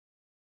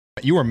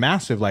You were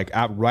massive, like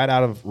right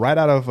out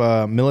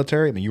of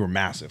military. I mean, you were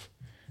massive.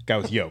 Guy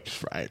was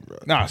yoked. Right, bro.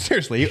 No,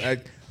 seriously.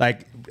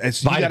 Like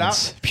as you got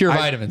Vitamins. out, Pure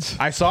vitamins.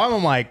 I saw him.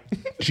 I'm like,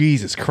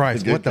 Jesus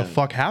Christ, what the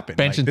fuck happened?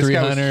 Benching like, this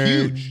guy was 300.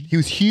 huge. He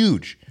was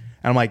huge,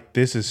 and I'm like,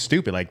 this is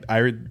stupid. Like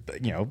and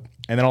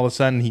then all of a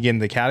sudden he get in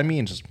the academy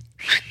and just,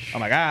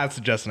 I'm like, that's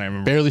the Justin I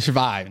remember. Barely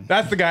surviving.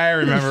 That's the guy I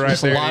remember right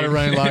Just there. a lot of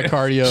running, a lot of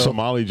cardio.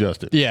 Somali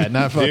Justin. Yeah,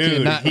 not fucking,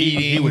 Dude, not eating.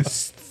 he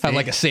was had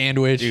like a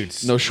sandwich. dude.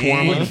 No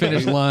shawarma. Wouldn't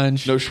finish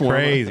lunch. No shawarma.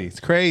 Crazy. It's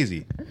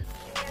crazy.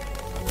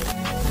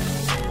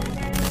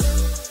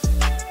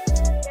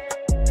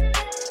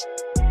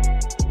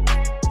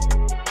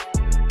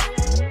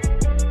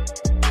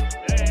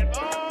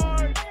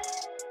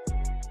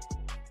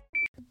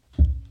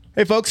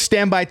 Hey folks,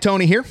 Standby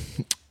Tony here.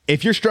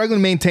 If you're struggling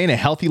to maintain a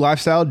healthy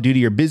lifestyle due to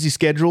your busy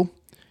schedule,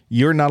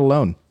 you're not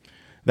alone.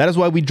 That is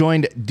why we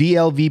joined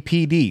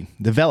DLVPD,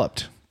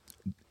 Developed.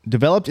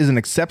 Developed is an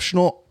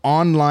exceptional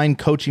online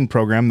coaching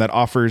program that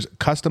offers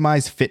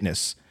customized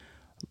fitness,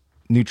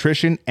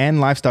 nutrition,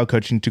 and lifestyle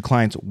coaching to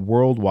clients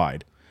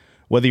worldwide.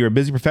 Whether you're a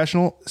busy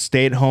professional,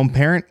 stay-at-home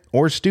parent,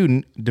 or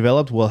student,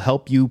 Developed will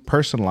help you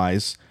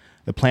personalize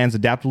the plans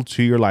adaptable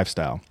to your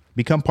lifestyle.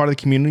 Become part of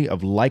the community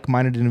of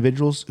like-minded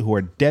individuals who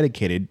are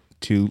dedicated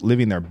to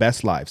living their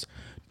best lives.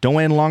 Don't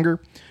wait any longer.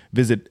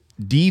 Visit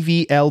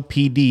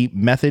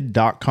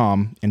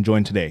dvlpdmethod.com and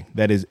join today.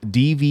 That is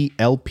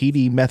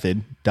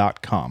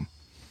dvlpdmethod.com.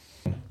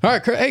 All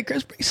right, hey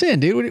Chris, bring us in,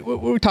 dude. What are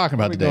we talking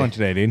about What are we today? doing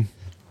today, dude?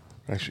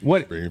 Actually,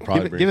 What?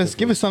 Give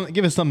us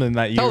something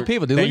that Tell the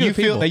people, dude. that Look at you the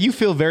feel people. that you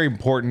feel very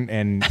important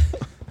and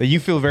that you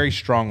feel very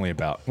strongly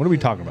about. What are we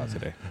talking about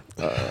today?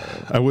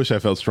 I wish I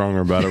felt stronger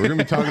about it. We're going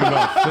to be talking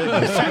about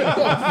fitness.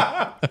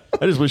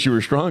 I just wish you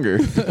were stronger.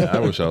 I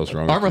wish I was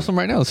stronger. Arm wrestle him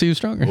right now. Let's see who's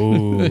stronger.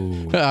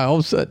 Ooh. All of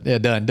a sudden, yeah,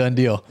 done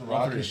deal.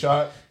 Rocky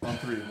shot on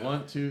 3.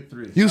 1, 2,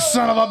 3. You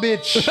son of a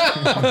bitch!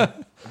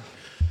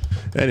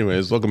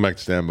 Anyways, welcome back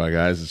to Standby,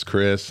 guys. It's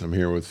Chris. I'm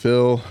here with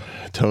Phil,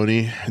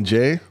 Tony, and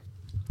Jay.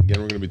 Again,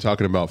 we're going to be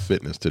talking about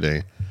fitness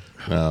today,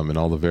 and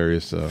all the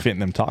various. Fitting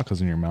them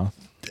tacos in your mouth.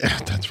 Yeah,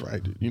 that's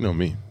right, dude. You know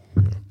me.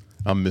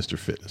 I'm Mr.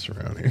 Fitness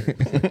around here,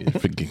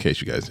 in case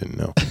you guys didn't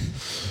know.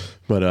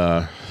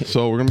 But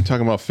so we're going to be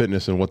talking about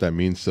fitness and what that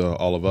means to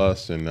all of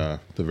us, and the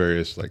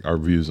various our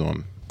views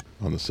on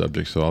the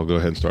subject. So I'll go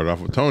ahead and start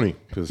off with Tony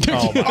because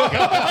That's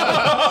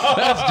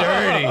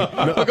dirty.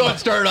 We'll go and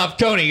start it off.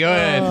 Tony, go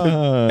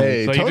ahead.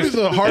 hey, So you Tony's just-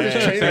 the hardest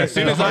trainer. As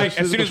soon as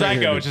I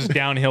go, it's just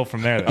downhill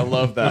from there. I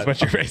love that. That's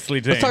what you're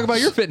basically saying. Let's talk about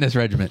your fitness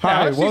regimen.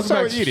 Hi, let's welcome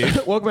start back. with you,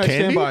 dude. Welcome back to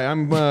Candy?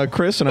 Standby. I'm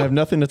Chris, and I have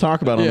nothing to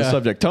talk about on the Yeah.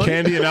 subject. Tony,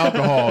 Candy and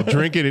alcohol,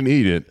 drink it and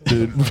eat it,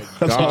 dude.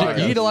 That's all I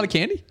You eat got. a lot of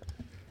candy?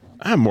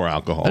 I have more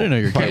alcohol. I didn't know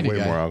you were a Probably candy way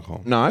guy. more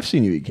alcohol. No, I've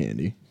seen you eat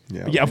candy.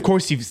 Yeah, of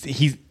course he's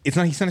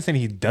not saying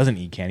he doesn't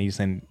eat candy. He's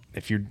saying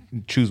if you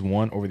choose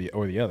one over the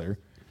other,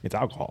 it's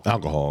alcohol.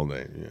 Alcohol all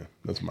day. Yeah,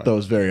 that's my. That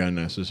was very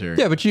unnecessary.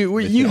 Yeah, but you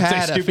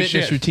had a stupid fitness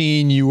shit.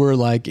 routine. You were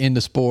like into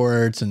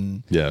sports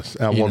and Yes,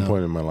 at You one know.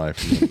 point in my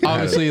life.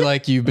 obviously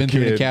like you've been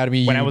through an kid.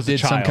 academy. When You I was a did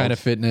some child. kind of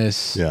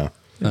fitness. Yeah.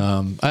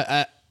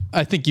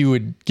 I think you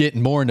would get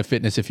more into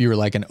fitness if you were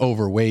like an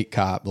overweight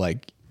cop,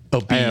 like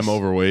obese. I am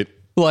overweight.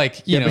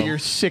 Like, you know, but you're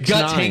 6'9".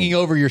 guts hanging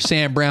over your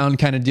Sam Brown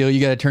kind of deal. You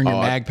got to turn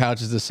your mag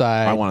pouches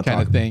aside. I wanna kind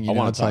talk- of thing. I You know,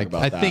 wanna it's talk like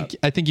about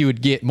I think you would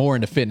get more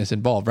into fitness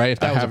involved, right? If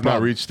that I was a have not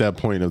problem. reached that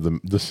point of the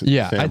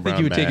Yeah, Sam I think Brown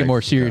you would take it mag.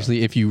 more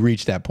seriously if you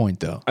reached that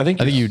point, though. I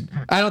think you.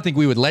 I don't think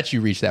we would let you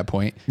reach that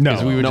point. No,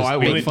 'cause we would no, just I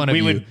make would- fun of we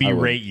you. would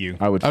berate you.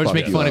 I would I would just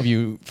fuck make fun up. of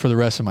you for the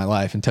rest of my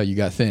life until you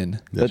got thin.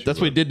 That's what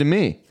he did to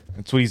me.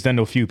 That's what he's done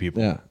to a few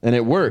people. Yeah, and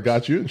it worked.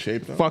 Got you in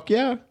shape though. Fuck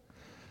yeah.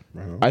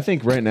 I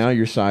think right now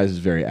your size is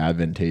very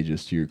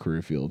advantageous to your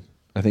career field.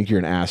 I think you're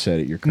an asset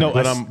at your career. No,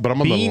 But I'm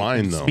on the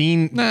line, though.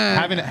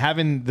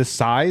 Having the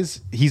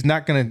size, he's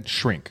not going to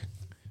shrink.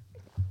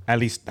 At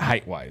least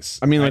height wise.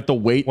 I mean, like the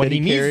weight What that he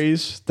he needs-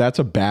 carries, that's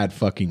a bad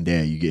fucking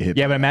day. You get hit.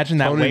 Yeah, but imagine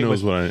that Tony weight knows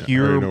was what I already know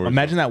pure. where he's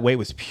Imagine that weight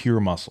was pure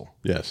muscle.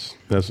 Yes,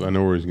 I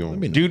know where he's going.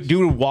 Dude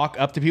would walk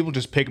up to people,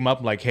 just pick them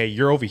up, like, "Hey,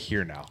 you're over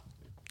here now."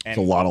 It's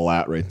a lot of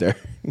lat right there.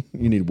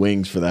 You need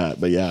wings for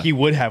that, but yeah, He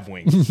would have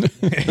wings.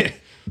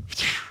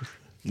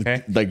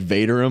 Okay. like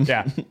Vader him.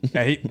 Yeah.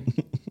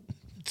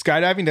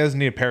 Skydiving doesn't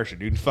need a parachute,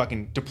 dude.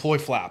 Fucking deploy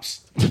flaps.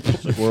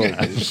 Deploy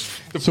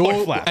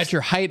flaps. At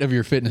your height of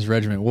your fitness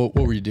regimen, what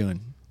were you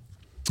doing?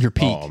 Your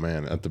peak. Oh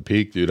man, at the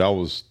peak, dude, I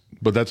was.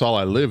 But that's all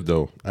I lived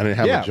though. I didn't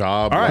have yeah. a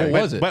job. All right.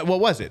 What was it? But what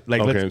was it?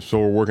 Like, Okay, so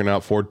we're working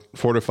out four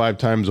to 5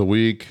 times a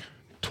week,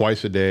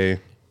 twice a day,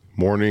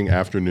 morning,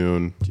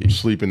 afternoon,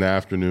 sleep in the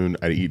afternoon.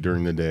 I'd eat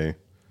during the day,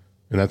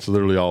 and that's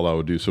literally all I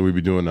would do. So we'd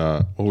be doing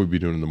what would we be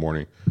doing in the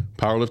morning?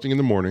 Powerlifting in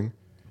the morning.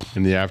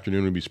 In the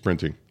afternoon, we'd be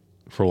sprinting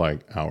for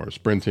like hours,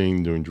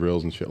 sprinting, doing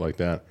drills and shit like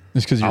that.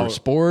 It's because you're a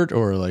sport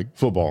or like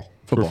Football.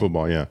 For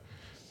football, yeah.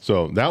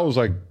 So that was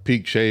like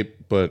peak shape,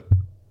 but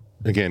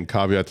again,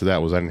 caveat to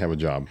that was I didn't have a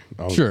job.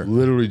 I was Sure.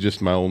 literally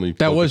just my only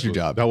That was focus your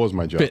job. That was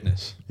my job.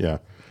 fitness. Yeah.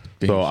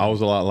 So I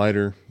was a lot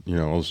lighter. You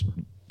know, I was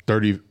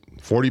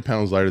 40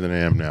 pounds lighter than I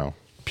am now.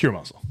 pure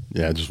muscle.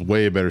 Yeah, just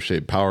way better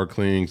shape. Power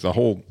cleans, the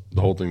whole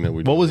thing that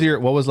we. What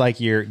was like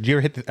your? Did you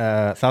ever hit the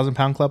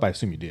 1,000-pound club? I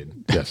assume you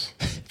did. Yes.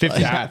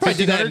 probably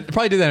did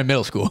that in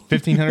middle school.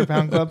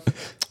 1,500-pound club.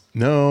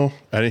 No,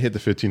 I didn't hit the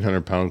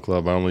 1,500-pound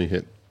club.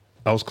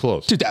 I was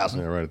close. 2,000.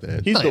 Yeah, right at the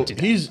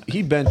edge.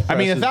 He bench. I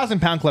mean, a presses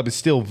 1,000-pound club is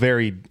still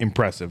very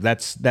impressive.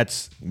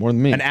 That's more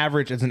than me. An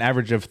average. It's an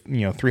average of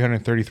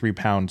 333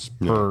 pounds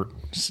per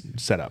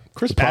setup.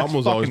 The problem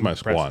was always my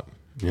squat.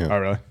 Yeah. Oh,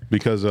 really?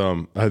 Because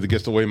I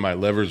guess the way my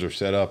levers are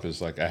set up is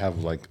like I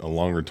have like a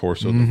longer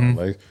torso than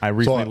my legs. I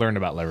recently learned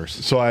about levers.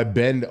 So I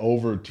bend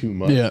over too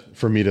much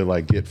for me to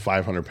like get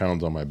 500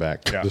 pounds on my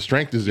back. Yeah. The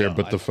strength is there,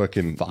 but the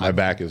fucking my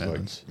back is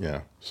pounds.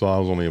 like So I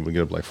was only able to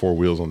get up like 4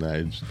 wheels on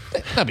that.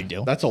 Not a big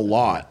deal. That's a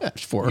lot.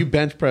 That's 4. You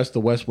bench press the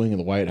West Wing of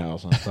the White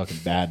House on a fucking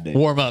bad day.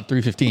 Warm up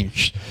 315.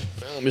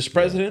 Mr.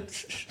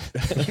 President,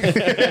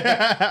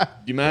 do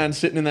you mind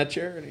sitting in that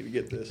chair? I need to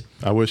get this.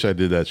 I wish I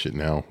did that shit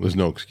now. There's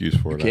no excuse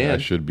for it. I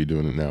should be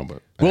doing it now,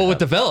 but well, with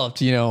developed,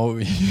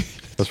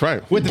 that's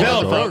right. With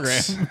developed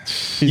program,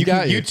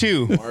 you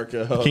too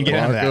Marco. can get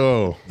out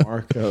of that.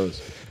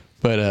 Marcos.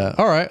 But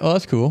all right, well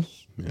that's cool.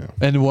 Yeah.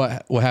 And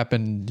what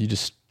happened? You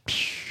just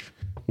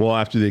Well,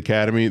 after the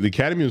academy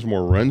was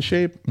more run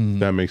shape.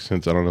 That makes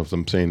sense. I don't know if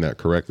I'm saying that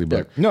correctly,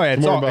 but No,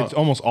 it's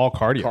almost all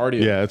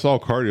cardio. yeah, it's all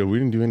cardio. We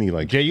didn't do any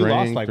like Jay, you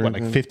lost strength like or what,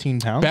 like anything. 15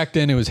 pounds? back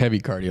then it was heavy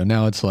cardio.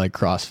 Now it's like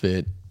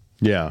CrossFit.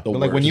 Yeah, But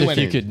like when you If went,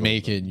 you could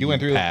make it, you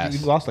went through. pass.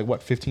 You lost like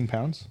what, 15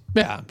 pounds?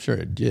 Yeah, I'm sure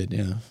it did.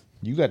 Yeah.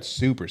 You got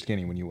super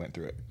skinny when you went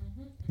through it.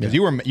 Because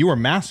you were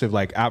massive,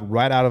 like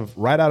right out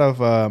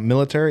of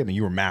military. I mean,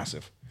 you were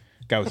massive.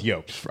 Guy was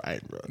yoked.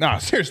 right, bro. No,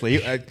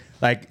 seriously.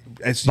 Like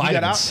as you got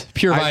Vitamins. out,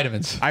 Pure I-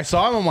 vitamins. I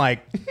saw him. I'm like,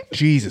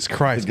 Jesus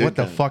Christ, what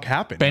the fuck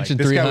happened? Benching like,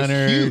 this guy was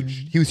 300.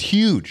 huge. He was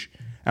huge,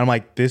 and I'm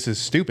like, this is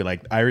stupid.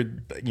 Like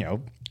and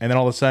then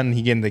all of a sudden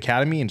he get in the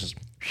academy and just,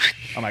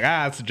 I'm like,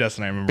 that's the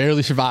Justin I remember.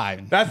 Barely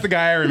survived. That's the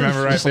guy I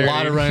remember right Just there. a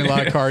lot of running, a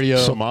lot of cardio.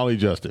 Somali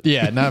Justin.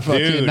 Yeah, not fucking,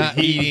 Dude, not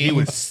eating. he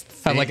was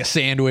had like a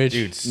sandwich.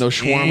 Dude, No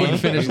shawarma. Wouldn't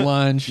finish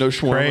lunch. No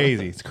shawarma.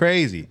 crazy. It's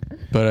crazy.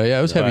 But yeah,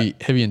 it was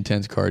heavy,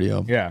 intense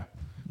cardio. Yeah.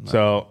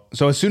 So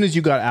as soon as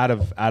you got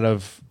out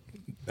of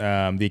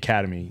the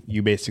academy,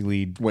 you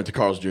basically Went to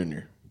Carl's Jr.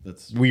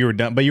 That's you were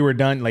done. But you were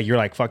done. Like you're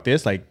like, fuck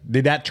this. Like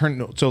did that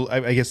turn? So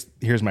I guess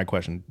here's my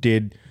question: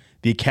 did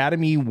the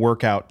academy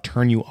workout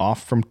turn you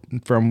off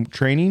from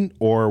training,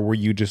 or were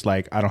you just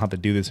like, I don't have to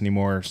do this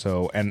anymore?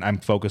 So and I'm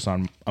focused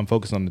on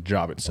the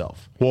job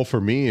itself. Well,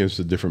 for me, it's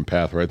a different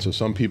path, right? So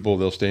some people,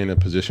 they'll stay in a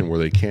position where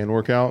they can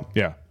work out.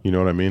 Yeah. You know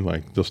what I mean?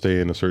 Like they'll stay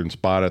in a certain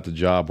spot at the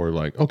job where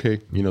like, okay,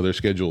 their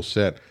schedule's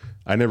set.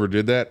 I never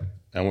did that.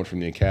 I went from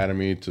the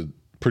academy to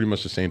pretty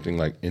much the same thing,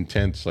 like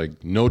intense,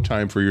 like no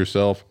time for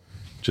yourself,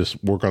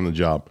 just work on the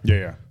job.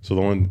 Yeah.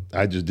 So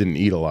I just didn't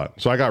eat a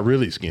lot. So I got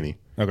really skinny.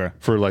 Okay.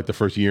 For like the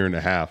first year and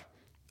a half.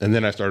 And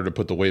then I started to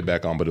put the weight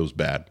back on, but it was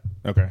bad.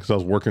 Okay. Because I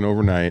was working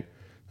overnight.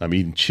 I'm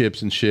eating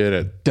chips and shit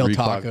at Del 3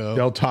 o'clock. Taco.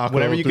 Del Taco.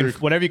 Whatever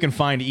you can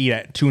find to eat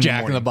at 2 in the Jack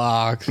in morning, the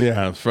Box.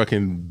 Yeah,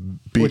 fucking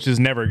which is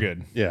never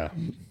good. yeah.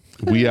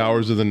 Wee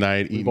hours of the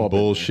night eating all been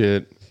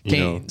bullshit.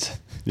 Gains.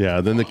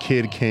 Yeah, then the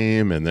kid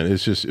came and then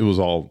it was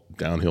all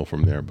downhill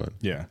from there. But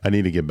Yeah. I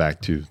need to get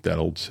back to that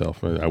old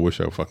self. I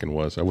wish I fucking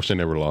was. I wish I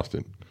never lost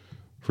it.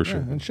 For sure.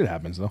 That shit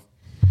happens though.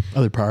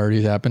 Other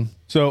priorities happen.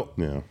 So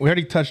Yeah. we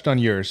already touched on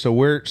yours.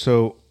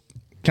 So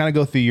kind of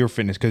go through your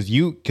fitness because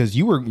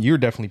you're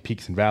definitely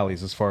peaks and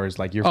valleys as far as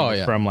like your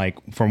fitness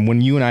from when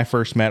you and I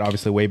first met,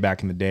 obviously way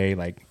back in the day,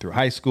 like through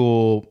high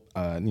school,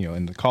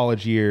 in the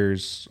college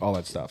years, all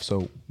that stuff.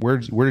 So where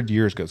did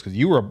yours go? Because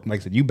you were, like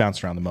I said, you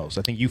bounced around the most.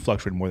 I think you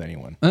fluctuated more than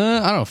anyone. I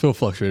don't know. Phil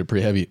fluctuated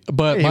pretty heavy,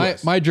 but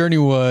my journey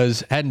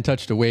hadn't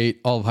touched a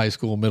weight all of high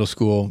school, middle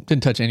school,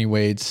 didn't touch any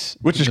weights,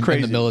 Which is in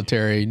crazy. the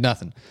military,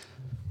 nothing.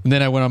 And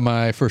then I went on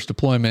my first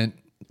deployment.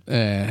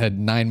 Had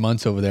 9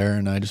 months over there,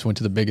 and I just went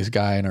to the biggest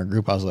guy in our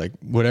group. I was like,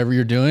 "Whatever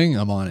you're doing,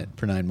 I'm on it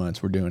for 9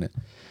 months. We're doing it."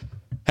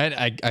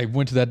 I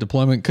went to that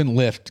deployment, couldn't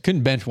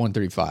bench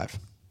 135.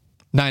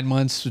 9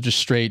 months, just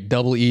straight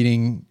double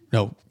eating,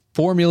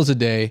 4 meals a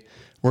day,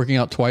 working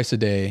out twice a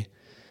day,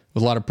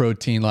 with a lot of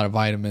protein, a lot of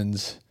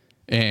vitamins,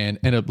 and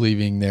ended up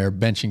leaving there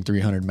benching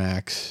 300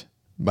 max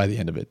by the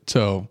end of it.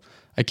 So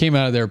I came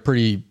out of there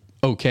pretty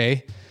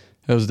okay.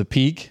 That was the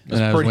peak.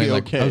 And I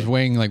was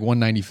weighing like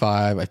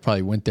 195. I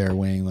probably went there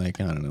weighing like,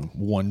 I don't know,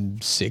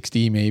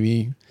 160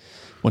 maybe,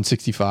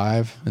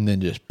 165. And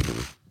then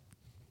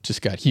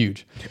just got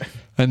huge.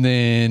 And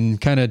then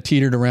kind of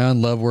teetered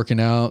around, love working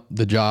out.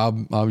 The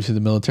job, obviously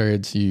the military,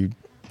 it's you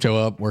show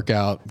up, work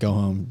out, go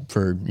home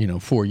for,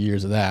 4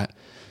 years of that.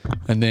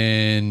 And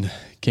then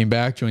came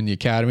back, joined the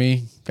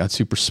academy, got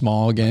super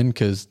small again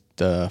because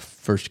the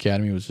first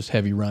academy was just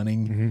heavy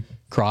running,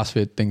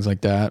 CrossFit, things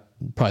like that.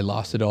 Probably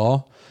lost it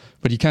all.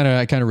 But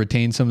I kind of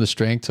retained some of the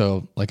strength.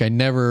 So like I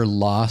never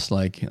lost,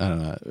 like, I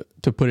don't know,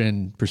 to put it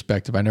in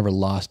perspective, I never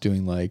lost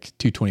doing like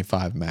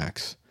 225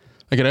 max.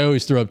 Like I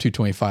always throw up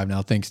 225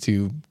 now thanks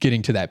to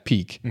getting to that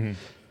peak.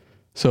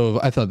 So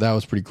I thought that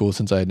was pretty cool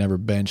since I had never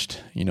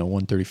benched,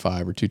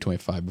 135 or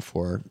 225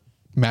 before.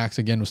 max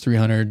again was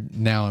 300.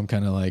 Now I'm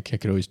kind of like I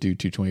could always do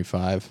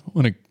 225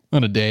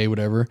 on a day,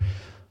 whatever.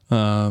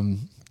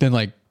 Then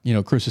like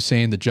Chris was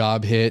saying, the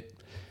job hit.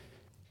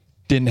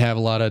 Didn't have a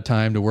lot of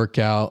time to work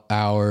out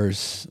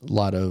hours. A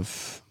lot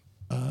of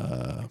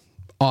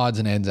odds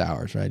and ends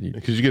hours, right?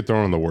 Because you get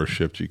thrown on the worst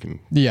shift you can.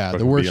 Yeah,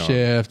 the worst be on.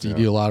 shift. You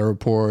do a lot of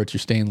reports. You're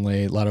staying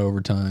late. A lot of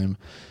overtime.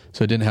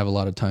 So I didn't have a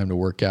lot of time to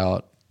work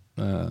out.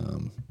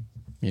 I'd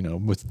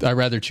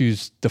rather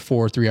choose the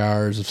 3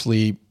 hours of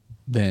sleep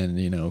than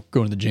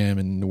going to the gym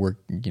and work.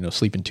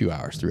 Sleeping 2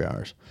 hours, 3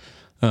 hours.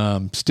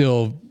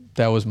 Still,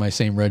 that was my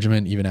same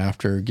regimen even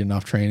after getting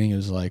off training. It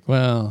was like,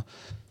 well,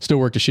 still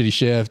worked a shitty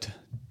shift.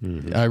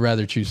 Mm-hmm. I'd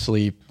rather choose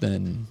sleep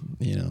than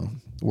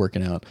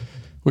working out,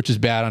 which is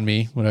bad on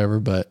me, whatever.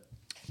 But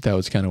that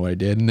was kind of what I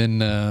did. And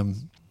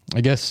then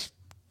I guess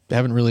I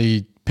haven't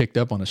really picked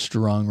up on a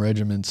strong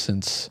regimen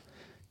since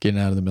getting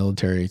out of the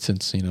military,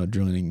 since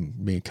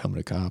becoming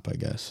a cop, I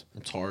guess.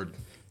 It's hard.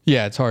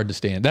 Yeah, it's hard to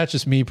stand. That's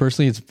just me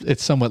personally.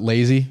 It's somewhat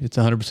lazy. It's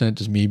 100%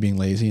 just me being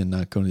lazy and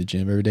not going to the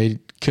gym every day.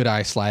 Could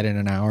I slide in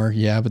an hour?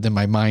 Yeah, but then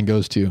my mind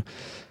goes to, all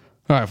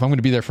right, if I'm going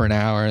to be there for an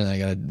hour and I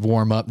got to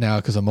warm up now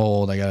because I'm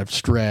old, I got to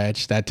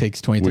stretch. That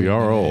takes 23 minutes.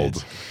 We are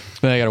old.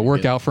 Then I got to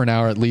work out for an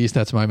hour at least.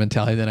 That's my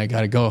mentality. Then I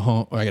got to go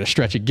home, or I got to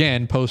stretch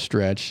again post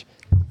stretch.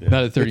 Yeah.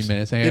 Another 30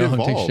 minutes. I go home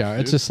and take a shower.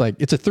 Dude. It's just like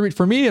it's a 3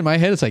 for me in my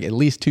head. It's like at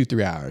least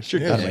 2-3 hours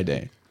out of my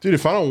day. Dude,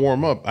 if I don't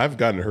warm up, I've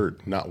gotten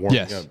hurt not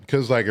warming up.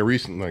 Because like I'm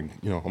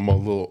a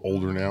little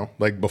older now.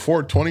 Like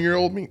before,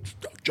 20-year-old me,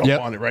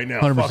 jump on it right now.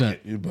 100%. Fuck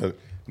it. But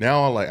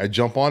now I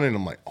jump on it and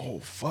I'm like, oh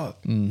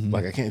fuck. Mm-hmm.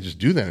 Like I can't just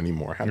do that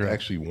anymore. I have to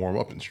actually warm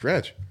up and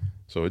stretch.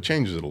 So it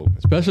changes it a little bit.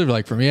 Especially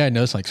like for me, I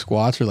notice like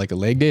squats or like a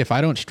leg day. If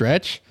I don't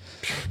stretch,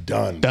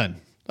 done.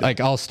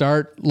 Like I'll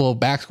start little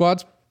back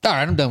squats. All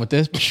right, I'm done with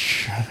this.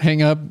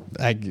 Hang up.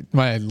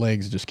 My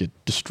legs just get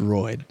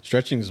destroyed.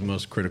 Stretching is the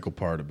most critical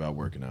part about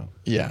working out.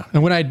 Yeah.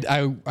 And when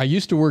I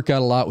used to work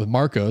out a lot with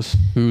Marcos,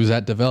 who's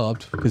at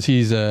Developed, because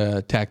he's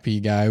a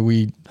TAC-P guy.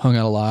 We hung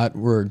out a lot.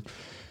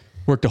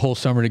 Worked a whole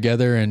summer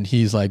together, and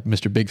he's like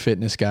Mr. Big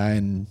Fitness guy.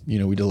 And, we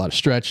did a lot of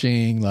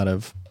stretching, a lot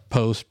of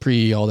post,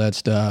 pre, all that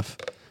stuff.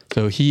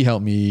 So he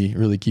helped me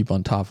really keep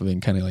on top of it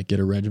and kind of like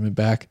get a regimen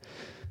back.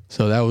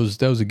 So that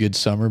was a good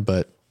summer.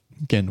 But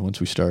again,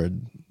 once we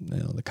started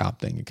the cop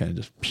thing, it kind of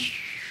just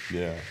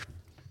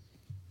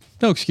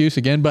no excuse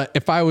again. But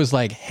if I was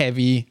like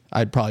heavy,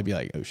 I'd probably be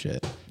like, oh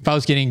shit. If I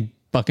was getting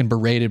fucking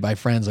berated by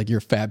friends like, you're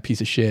a fat piece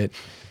of shit,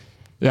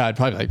 yeah, I'd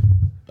probably like,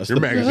 your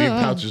magazine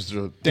pouches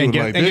are doing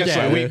like this.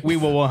 Guess we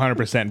will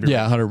 100%.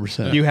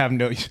 100%. You have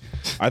no.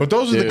 But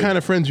those are the kind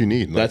of friends you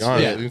need. Like, That's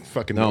honestly,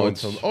 fucking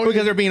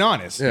because they're being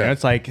honest. Yeah.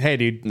 It's like, hey,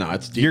 dude. No,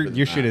 it's your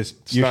deeper shit is.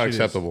 It's not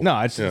acceptable. No,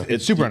 it's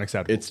super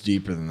unacceptable. It's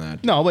deeper than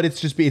that. No, but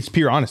it's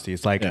pure honesty.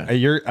 It's like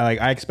you're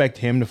like I expect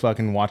him to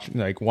fucking watch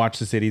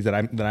the cities that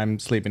I'm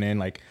sleeping in,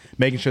 like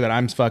making sure that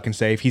I'm fucking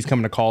safe. He's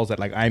coming to calls that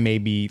like I may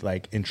be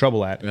like in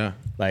trouble at. Yeah.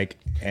 Like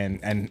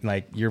and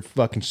like you're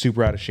fucking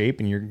super out of shape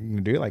and you're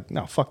gonna do it. Like,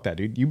 no, fuck that,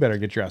 dude. You better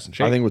get your ass in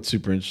shape. I think what's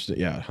super interesting,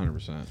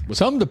 100%.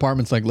 Some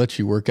departments like let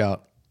you work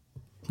out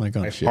like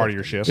on as shift. part of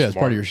your shift. Yeah, it's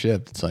part of your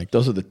shift. It's like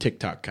Those are the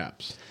TikTok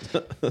caps.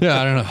 yeah,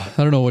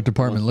 I don't know what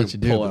department lets you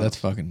do, pull but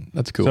out.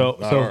 that's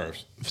cool.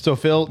 So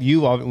Phil,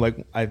 you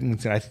like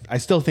I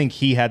still think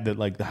he had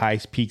the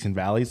highest peaks and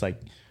valleys, like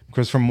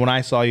because from when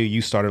I saw you,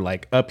 you started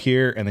like up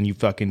here and then you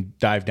fucking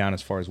dived down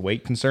as far as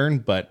weight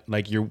concerned, but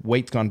like your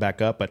weight's gone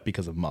back up, but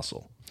because of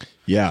muscle.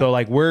 Yeah. So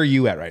like, where are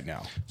you at right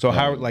now? So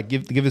how like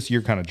give us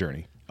your kind of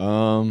journey.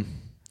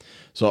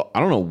 So I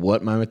don't know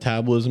what my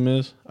metabolism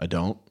is. I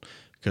don't,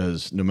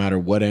 because no matter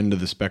what end of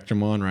the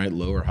spectrum on, right,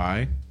 low or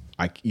high,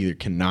 I either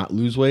cannot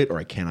lose weight or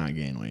I cannot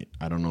gain weight.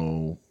 I don't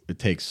know. It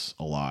takes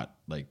a lot,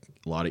 like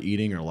a lot of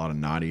eating or a lot of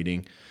not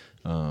eating.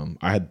 I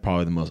had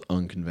probably the most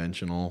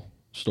unconventional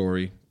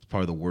story. It's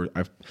probably the worst.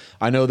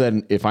 I know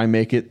that if I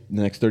make it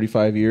the next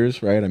 35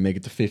 years, right, I make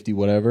it to 50,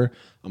 whatever,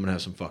 I'm gonna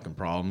have some fucking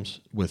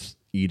problems with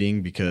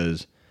eating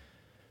because,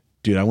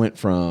 dude, I went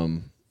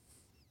from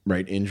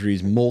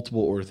injuries,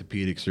 multiple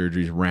orthopedic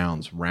surgeries,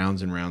 rounds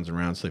and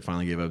rounds. So they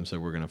finally gave up and said,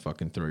 we're going to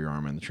fucking throw your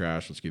arm in the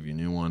trash. Let's give you a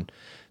new one.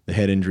 The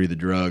head injury, the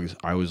drugs.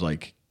 I was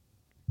like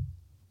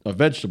a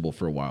vegetable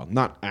for a while.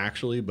 Not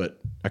actually, but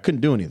I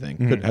couldn't do anything.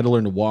 Mm-hmm. Had to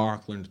learn to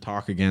walk, learn to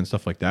talk again,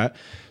 stuff like that.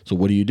 So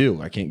what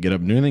do? I can't get up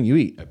and do anything. You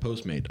eat. I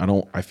Postmate.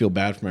 I feel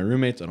bad for my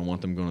roommates. I don't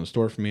want them going to the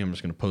store for me. I'm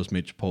just going to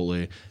Postmate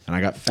Chipotle. And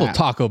I got fat. Little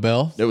Taco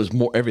Bell. There was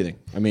more everything.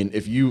 I mean,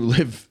 if you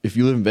live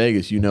in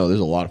Vegas, there's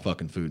a lot of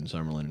fucking food in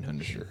Summerlin and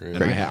Henderson. Sure,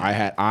 and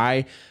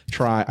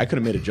I could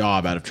have made a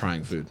job out of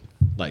trying food.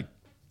 Like,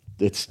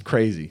 it's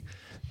crazy.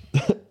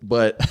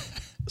 But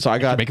so I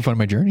got making fun of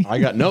my journey.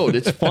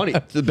 It's funny.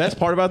 The best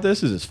part about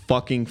this is it's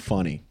fucking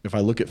funny. If I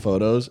look at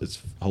photos,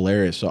 it's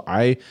hilarious. So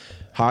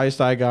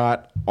highest I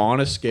got on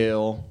a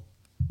scale,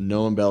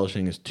 no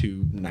embellishing, is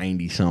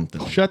 290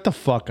 something. Shut the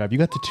fuck up. You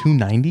got to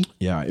 290?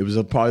 Yeah, it was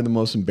probably the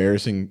most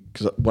embarrassing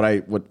because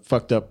what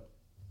fucked up.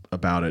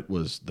 about it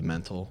was the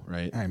mental,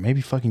 right? All right, maybe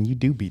fucking you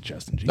do beat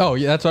Justin G. Oh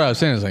yeah, that's what I was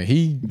saying. It's like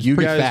You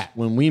pretty guys, fat.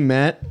 when we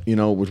met,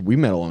 we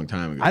met a long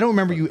time ago. I don't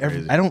remember you ever.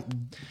 Crazy. I don't.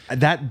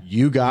 That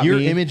You got your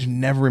me. image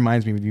never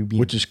reminds me of you being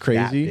Which is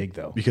crazy, that big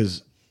though.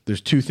 because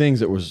there's two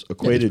things that was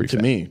equated pretty to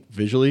fat. me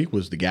visually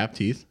was the gap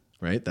teeth,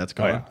 right? That's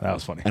gone. yeah, that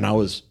was funny. And I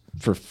was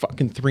for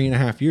fucking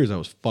 3.5 years, I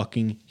was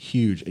fucking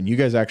huge. And you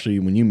guys actually,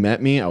 when you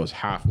met me, I was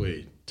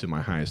halfway to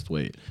my highest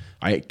weight.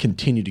 I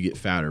continued to get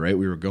fatter, right?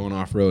 We were going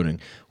off roading,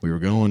 we were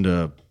going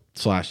to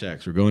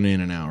 /X, we're going to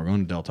In-N-Out, we're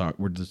going to Del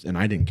Taco, and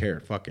I didn't care.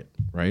 Fuck it,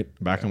 right?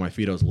 Back on my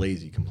feet, I was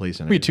lazy,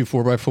 complacent. We had 2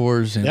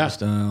 4x4s and Yeah.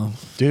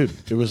 stuff. Dude,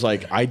 it was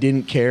like I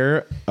didn't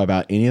care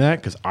about any of that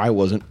because I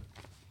was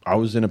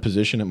in a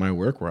position at my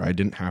work where I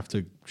didn't have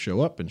to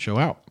show up and show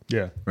out.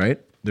 Yeah. Right?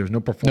 There's no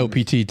No performance.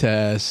 PT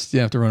test. You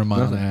have to run a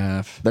mile and a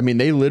half. I mean,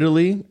 they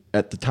literally,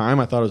 at the time,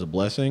 I thought it was a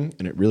blessing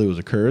and it really was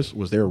a curse,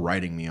 was they were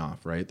writing me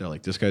off, right? They're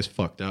like, this guy's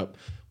fucked up.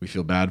 We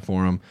feel bad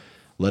for him.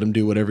 Let him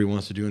do whatever he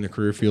wants to do in the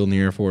career field in the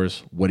Air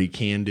Force, what he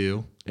can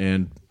do.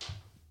 And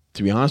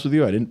to be honest with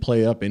you, I didn't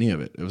play up any of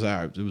it. It was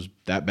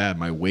that bad.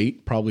 My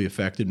weight probably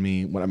affected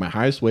me. When at my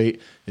highest weight,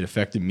 it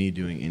affected me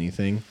doing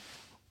anything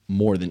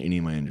more than any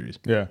of my injuries.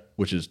 Yeah.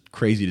 Which is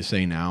crazy to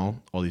say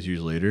now, all these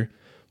years later.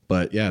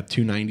 But yeah,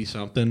 290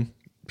 something,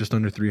 just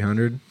under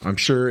 300. I'm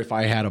sure if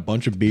I had a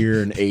bunch of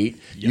beer and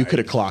ate, you could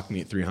have clocked me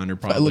at 300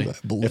 probably.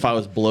 If I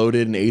was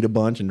bloated and ate a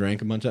bunch and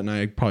drank a bunch that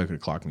night, I probably could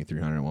have clocked me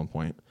 300 at one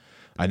point.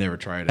 I never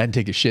tried I it. didn't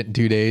take a shit in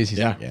 2 days. He's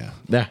Yeah. like, yeah.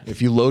 Yeah.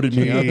 If you loaded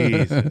me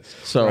up.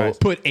 So,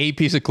 Put a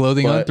piece of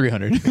clothing on, But-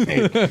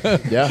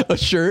 300. yeah. A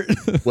shirt.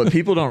 What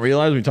people don't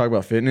realize when you talk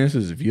about fitness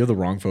is if you have the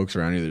wrong folks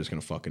around you, they're just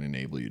going to fucking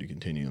enable you to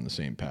continue on the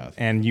same path.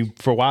 And you,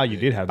 for a while, you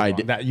did have the I wrong-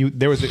 did. that. You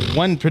there was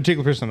one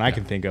particular person I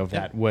can think of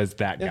that was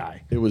that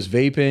guy. It was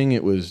vaping.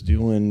 It was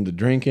doing the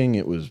drinking.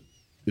 It was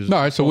All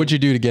right. So what'd you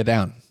do to get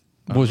down?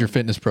 What was your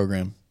fitness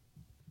program?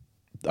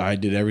 I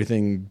did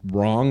everything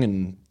wrong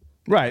and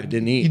Right. I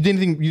didn't eat. You didn't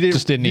think you did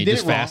Just didn't you eat, did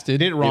just it wrong. fasted? You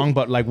did it wrong,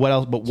 but like what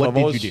else? But what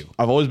did you do?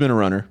 I've always been a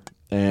runner,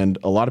 and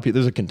a lot of people.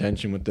 There's a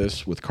contention with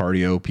this with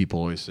cardio. People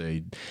always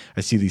say,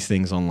 I see these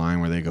things online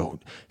where they go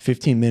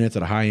 15 minutes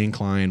at a high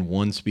incline,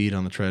 1 speed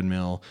on the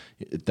treadmill.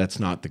 That's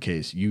not the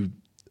case.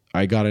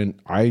 I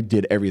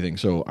did everything.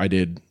 So I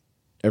did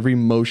every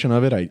motion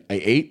of it. I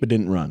ate but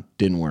didn't run,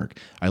 didn't work.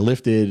 I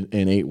lifted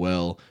and ate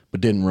well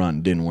but didn't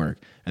run, didn't work.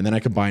 And then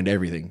I combined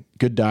everything: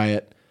 good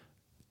diet,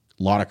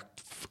 a lot of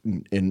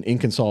an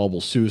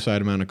inconsolable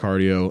suicide amount of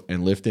cardio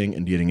and lifting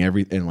and getting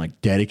and like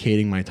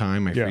dedicating my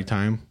time, my free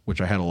time,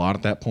 which I had a lot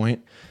at that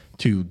point,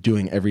 to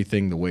doing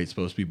everything the way it's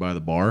supposed to be by the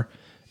bar.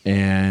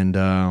 And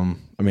I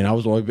mean, I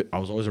was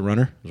always a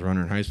runner. I was a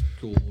runner in high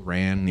school,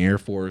 ran in the Air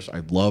Force.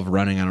 I love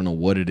running. I don't know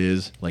what it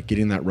is, like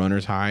getting that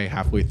runner's high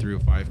halfway through a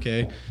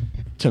 5K.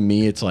 To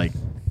me, it's like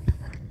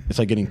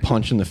getting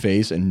punched in the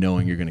face and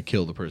knowing you're going to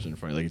kill the person in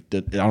front of you.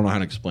 Like, I don't know how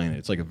to explain it.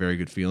 It's like a very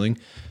good feeling.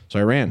 So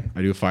I ran.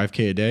 I do a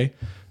 5K a day.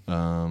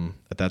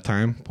 At that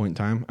point in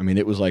time, I mean,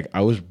 it was like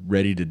I was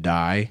ready to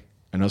die.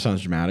 I know it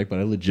sounds dramatic, but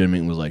I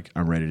legitimately was like,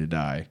 I'm ready to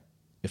die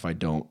if I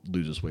don't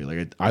lose this weight.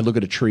 Like I look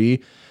at a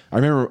tree. I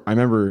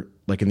remember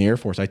like in the Air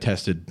Force, I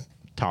tested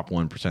top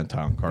 1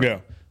 percentile in cardio. Yeah.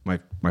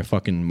 My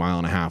fucking mile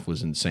and a half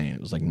was insane. It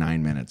was like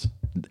 9 minutes,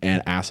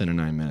 and ass in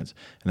 9 minutes.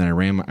 And then I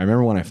ran. I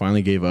remember when I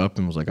finally gave up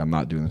and was like, I'm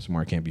not doing this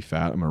anymore. I can't be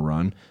fat. I'm gonna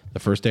run. The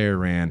first day I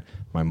ran,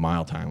 my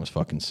mile time was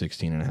fucking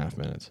 16 and a half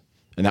minutes.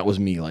 And that was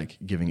me like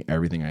giving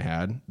everything I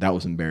had. That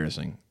was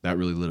embarrassing. That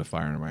really lit a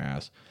fire under my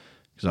ass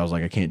because I was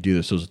like, I can't do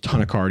this. So it was a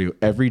ton of cardio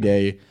every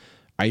day,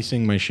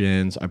 icing my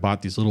shins. I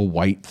bought these little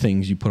white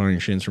things you put on your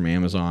shins from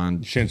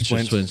Amazon. Shin It's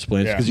just splints.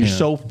 splints. Yeah. Because you're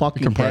so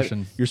fucking Compression.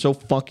 heavy. You're so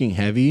fucking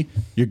heavy,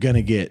 you're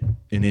gonna get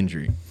an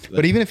injury.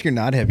 But even if you're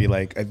not heavy,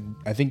 like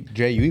I think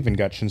Jay, you even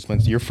got shin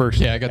splints your first.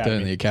 Yeah, I got that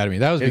in the academy.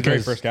 That was His very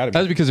because first academy. that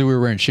was because we were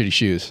wearing shitty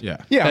shoes. Yeah.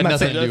 Yeah, I'm had not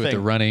nothing saying to do with another the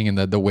thing. running and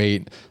the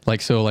weight.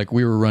 Like so, like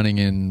we were running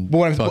in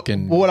But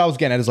fucking. what I was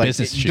getting at is like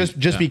business just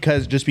shoes.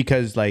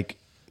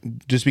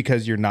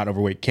 because you're not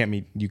overweight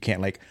you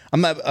can't like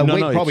I'm not weight no,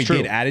 it's probably true.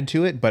 did added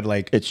to it, but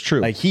like It's true.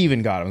 Like he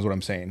even got him is what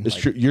I'm saying. It's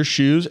Like, true. Your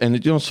shoes, and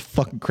you know what's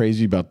fucking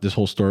crazy about this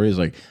whole story is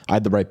like I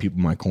had the right people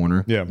in my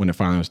corner. Yeah. When it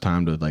finally was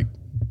time to like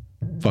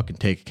fucking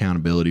take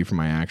accountability for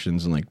my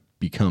actions and like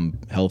become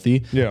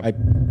healthy. Yeah.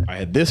 I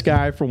had this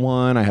guy for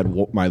one. I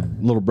had my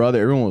little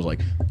brother. Everyone was like,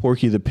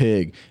 Porky the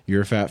pig,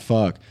 you're a fat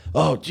fuck.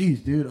 Oh, geez,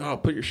 dude. Oh,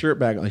 put your shirt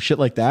back. Like shit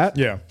like that.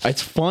 Yeah.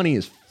 It's funny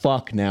as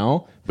fuck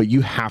now, but you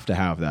have to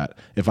have that.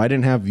 If I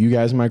didn't have you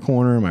guys in my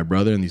corner, my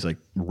brother, and these like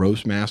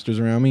roast masters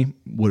around me,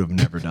 would have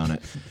never done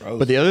it.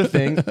 But the other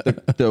thing,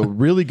 the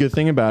really good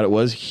thing about it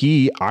was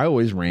I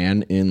always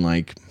ran in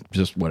like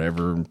just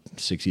whatever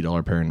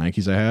 $60 pair of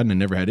Nikes I had, and I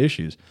never had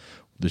issues.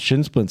 The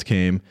shin splints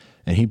came,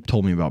 and he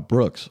told me about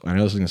Brooks. I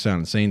know this is going to sound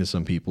insane to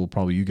some people,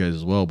 probably you guys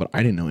as well, but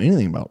I didn't know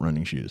anything about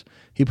running shoes.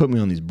 He put me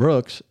on these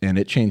Brooks, and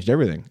it changed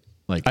everything.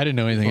 Like I didn't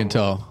know anything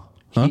until.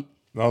 Huh?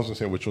 I was gonna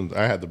say which ones.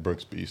 I had the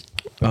Brooks Beast.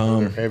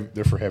 They're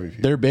for heavy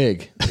people. They're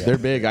big. They're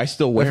big. I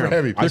still wear They're for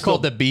them. heavy. They're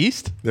called the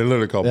Beast. They're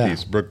literally called Yeah.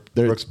 Beast.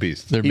 Brooks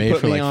Beast. They're He made put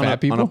for me like on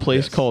fat people. on a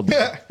place called.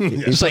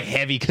 It's like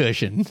heavy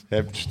cushion,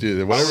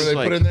 Dude, whatever they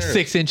like put in there,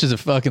 6 inches of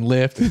fucking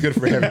lift. good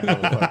for heavy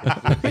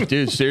people.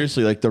 Dude,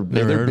 seriously, like they're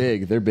heard.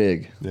 big. They're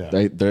big.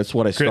 Yeah. That's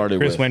what I started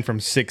Chris with. went from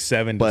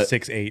 6'7" to But-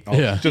 6'8",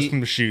 Yeah. just from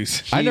the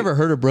shoes. I never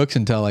heard of Brooks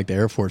until like the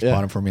Air Force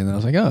bought them for me, and then I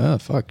was like, oh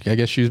fuck, I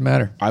guess shoes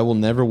matter. I will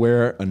never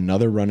wear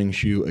another running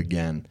shoe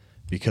again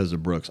because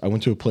of Brooks. I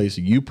went to a place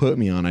you put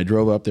me on. I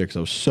drove up there because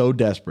I was so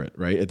desperate,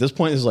 right? At this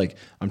point, it's like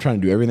I'm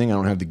trying to do everything. I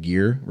don't have the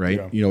gear, right?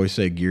 Yeah. You always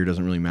say gear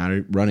doesn't really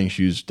matter. Running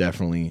shoes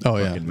definitely Oh,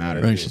 yeah. fucking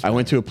matter. Running shoes I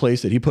went to a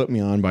place that he put me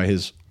on by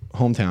his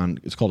hometown.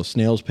 It's called a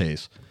Snail's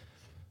Pace.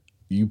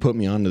 You put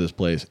me onto this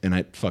place, and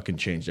I fucking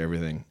changed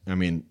everything. I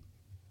mean,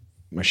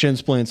 my shin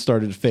splints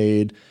started to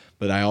fade,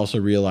 but I also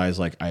realized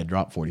like I had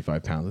dropped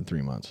 45 pounds in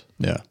 3 months.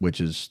 Yeah. Which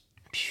is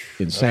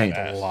insane.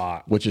 That's a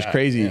lot. Which is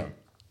crazy. damn.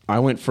 I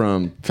went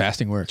from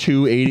Fasting works.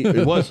 280.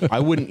 It was. I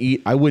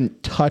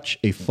wouldn't touch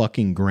a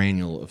fucking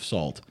granule of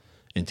salt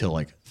until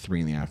like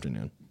 3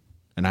 p.m.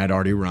 And I'd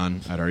already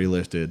run. I'd already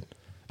lifted,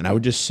 and I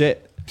would just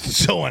sit.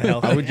 So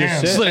unhealthy. I would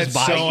just Just sit. let his It's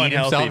body so eat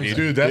himself. unhealthy, dude.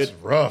 Dude, that's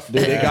rough.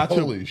 Dude, they got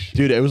Holy shit.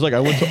 Dude, it was like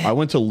I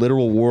went to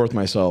literal war with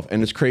myself,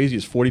 and it's crazy.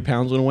 It's 40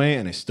 pounds went away,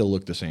 and I still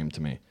look the same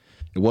to me.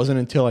 It wasn't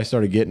until I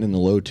started getting in the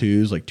low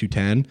twos, like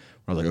 210, where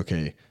I was like,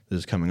 okay, this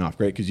is coming off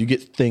great because you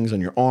get things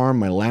on your arm,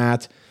 my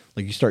lats,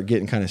 like you start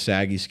getting kind of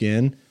saggy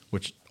skin,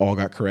 which all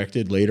got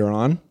corrected later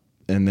on,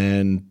 and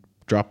then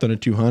dropped on a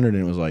 200,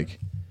 and it was like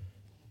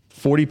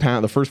 40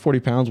 pounds. The first 40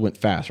 pounds went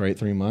fast, right?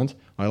 3 months.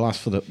 I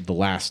lost for the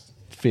last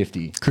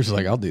 50, Chris is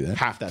like, I'll do that.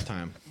 half that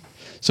time.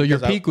 So your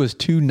Because I- peak was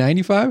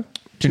 295?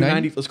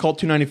 290. Let's call it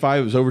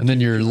 295. It was over. And then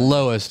your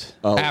lowest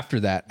after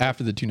that,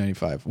 after the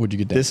 295, what'd you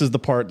get down? This is the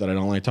part that I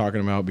don't like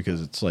talking about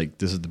because it's like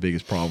this is the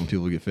biggest problem.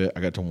 People get fit. I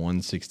got to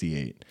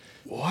 168.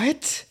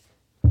 What?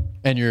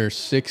 And you're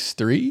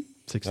 6'3"?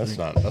 That's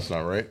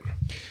not right.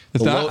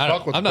 It's not,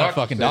 fuck what I'm the not a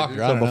doctor fucking said, doctor.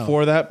 dude. I So don't know.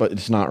 before that, but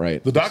it's not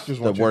right. The doctors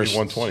want the you to worst. be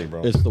 120,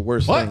 bro. It's the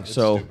worst What? thing.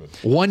 So stupid.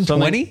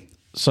 120? It's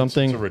a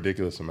something.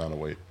 ridiculous amount of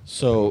weight.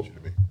 So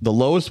the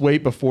lowest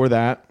weight before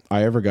that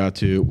I ever got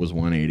to was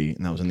 180,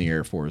 and that was in the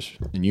Air Force.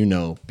 And you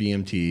know,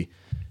 BMT,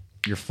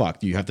 you're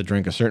fucked. You have to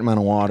drink a certain amount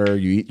of water.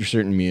 You eat your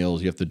certain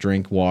meals. You have to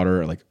drink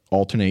water, like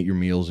alternate your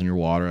meals and your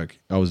water. Like,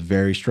 I was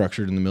very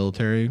structured in the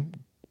military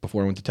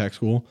before I went to tech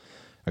school.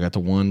 I got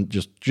to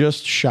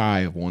just shy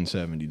of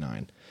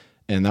 179,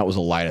 and that was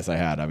the lightest I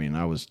had. I mean,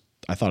 I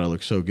thought I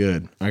looked so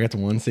good. I got to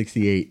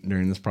 168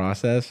 during this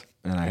process,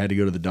 and I had to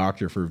go to the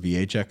doctor for a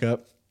VA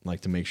checkup, like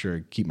to make sure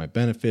I keep my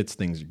benefits,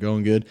 things are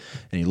going good.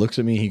 And he looks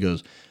at me, he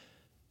goes,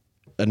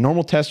 a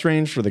normal test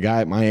range for the guy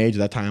at my age,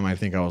 that time I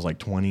think I was like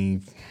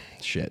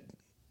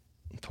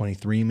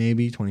 23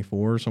 maybe,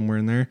 24, somewhere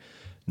in there.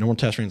 Normal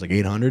test range like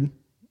 800.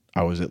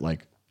 I was at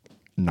like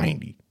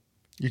 90.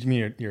 You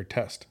mean your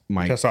test?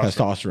 My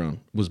testosterone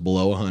was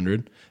below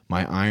 100.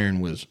 My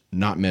iron was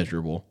not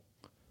measurable,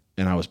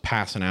 and I was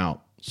passing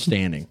out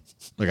standing.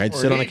 Like, I'd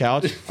sit on the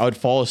couch, I would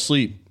fall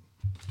asleep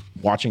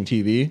watching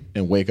TV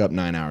and wake up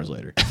 9 hours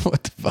later.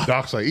 What the fuck?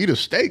 Doc's like, eat a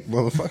steak,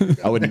 motherfucker.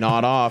 I would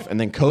nod off, and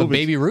then COVID.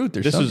 Baby Ruth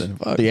or this something. was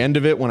Fuck. the end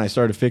of it when I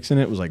started fixing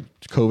it. Was like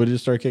COVID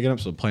just started kicking up,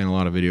 so playing a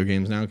lot of video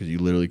games now because you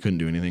literally couldn't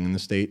do anything in the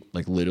state.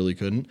 Like, literally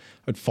couldn't.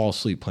 I'd fall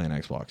asleep playing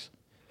Xbox,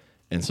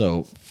 and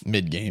so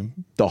Mid-game.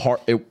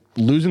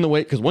 losing the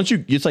weight, because once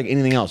it's like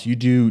anything else. You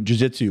do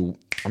jiu-jitsu.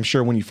 I'm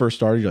sure when you first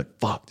started, you're like,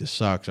 "Fuck, this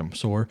sucks. I'm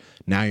sore."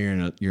 Now you're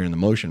in the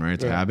motion, right?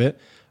 It's a habit.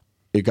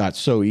 It got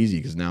so easy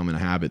because now I'm in a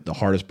habit. The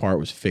hardest part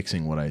was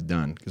fixing what I had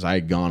done because I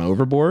had gone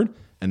overboard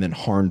and then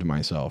harmed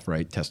myself.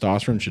 Right?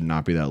 Testosterone should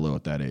not be that low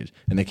at that age,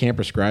 and they can't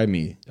prescribe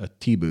me a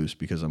T boost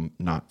because I'm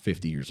not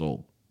 50 years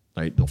old.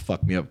 Right? They'll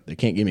fuck me up. They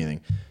can't give me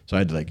anything. So I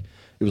had to it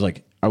was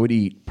like I would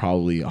eat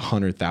probably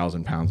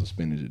 100,000 pounds of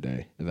spinach a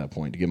day at that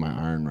point to get my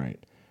iron right,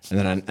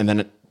 and then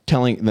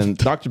the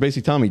doctor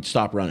basically telling me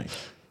stop running.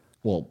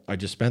 Well, I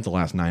just spent the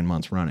last 9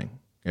 months running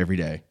every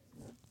day,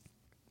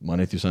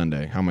 Monday through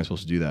Sunday. How am I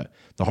supposed to do that?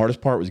 The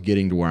hardest part was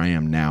getting to where I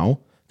am now,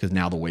 because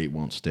now the weight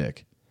won't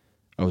stick.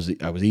 I was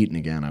eating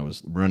again. I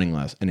was running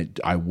less, and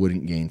I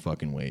wouldn't gain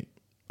fucking weight.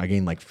 I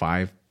gained like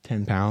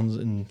 5-10 pounds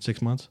in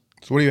 6 months.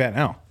 So what are you at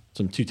now?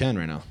 So I'm 210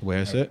 right now, the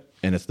way I sit,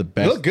 and it's the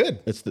best. You look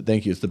good.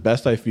 Thank you. It's the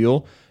best I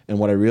feel. And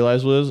what I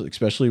realized was,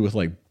 especially with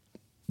like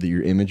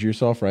your image of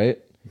yourself, right?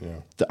 Yeah.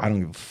 I don't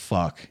give a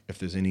fuck if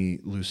there's any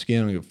loose skin.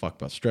 I don't give a fuck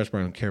about stretch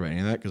marks. I don't care about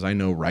any of that because I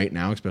know right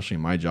now, especially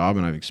in my job,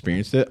 and I've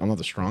experienced it. I'm not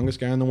the strongest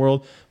guy in the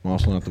world. I'm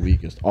also not the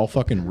weakest. I'll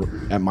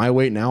fucking at my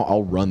weight now,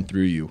 I'll run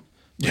through you.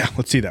 Yeah,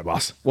 let's see that,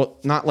 boss. Well,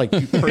 not like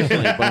you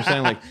personally, but I'm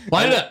saying like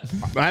Line it up.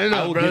 I don't I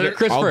know, will brother. give it,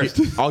 Chris I'll first.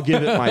 I'll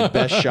give it my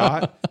best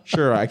shot.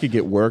 Sure, I could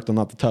get worked. I'm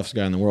not the toughest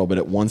guy in the world, but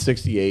at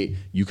 168,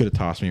 you could have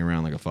tossed me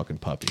around like a fucking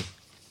puppy.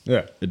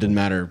 Yeah. It didn't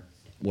matter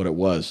what it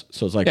was.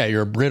 So it's like Yeah,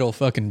 you're a brittle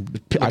fucking,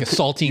 like a could-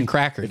 saltine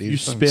cracker, dude. you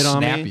Fucking spit on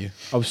snap me. you.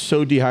 I was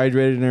so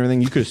dehydrated and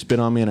everything. You could have spit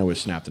on me and I would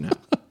have snapped in half.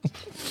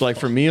 So like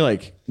for me,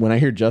 like when I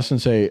hear Justin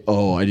say,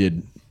 "Oh, I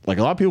did like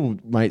a lot of people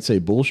might say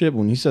bullshit. But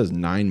when he says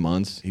 9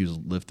 months, he was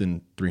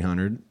lifting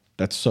 300.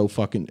 That's so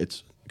fucking.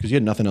 It's because you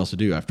had nothing else to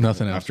do after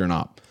after an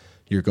op.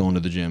 You're going to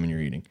the gym and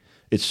you're eating.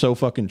 It's so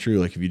fucking true.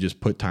 Like if you just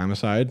put time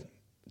aside,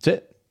 that's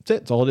it.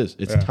 That's all it is.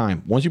 It's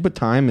time. Once you put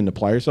time and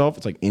apply yourself,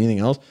 it's like anything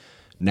else.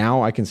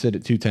 Now I can sit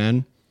at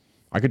 210.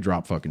 I could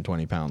drop fucking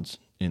 20 pounds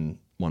in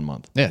 1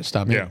 month. Yeah,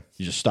 stop eating. Yeah.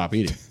 You just stop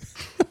eating.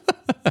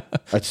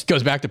 It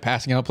goes back to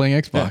passing out playing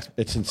Xbox.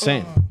 It's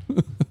insane.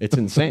 It's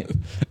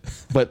insane.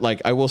 But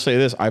like I will say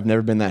this, I've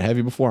never been that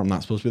heavy before. I'm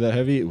not supposed to be that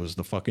heavy. It was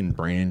the fucking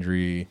brain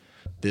injury,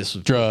 this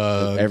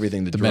Drugs,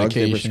 everything, the drugs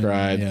they medication,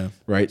 prescribed, yeah.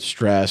 right?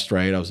 Stressed,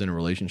 right? I was in a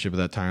relationship at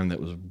that time that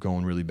was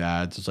going really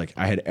bad. So it's like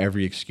I had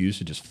every excuse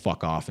to just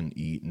fuck off and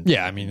eat. And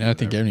Yeah, I mean, I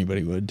think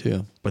anybody would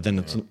too. But then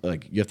it's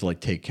like you have to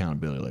like take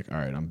accountability. Like, all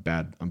right, I'm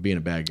bad. I'm being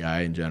a bad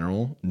guy in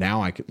general.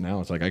 Now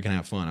it's like I can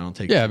have fun. I don't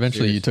take Yeah, it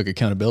eventually serious. you took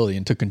accountability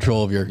and took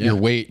control of your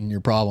weight and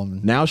your problem.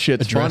 And Now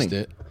shit's addressed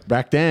funny. it.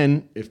 Back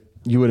then, if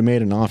you would have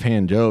made an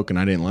offhand joke and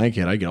I didn't like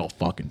it, I'd get all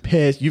fucking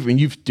pissed. You've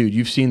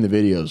seen the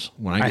videos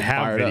when I get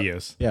have fired up.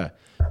 videos. Yeah,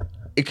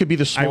 it could be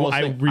the smallest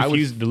I thing.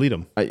 refuse to delete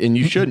them. And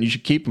you shouldn't. You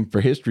should keep them for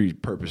history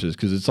purposes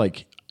because it's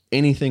like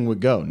anything would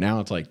go.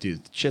 Now it's like,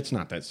 dude, shit's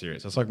not that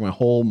serious. That's like my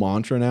whole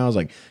mantra now is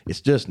like, it's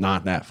just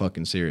not that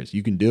fucking serious.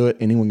 You can do it.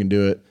 Anyone can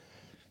do it.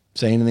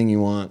 Say anything you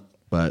want.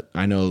 But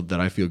I know that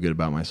I feel good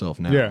about myself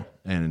now. Yeah.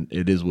 And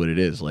it is what it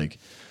is. Like,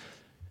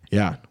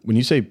 yeah, when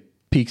you say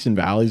peaks and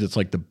valleys, it's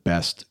like the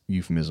best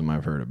euphemism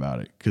I've heard about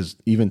it. Because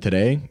even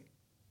today,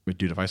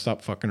 dude, if I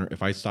stop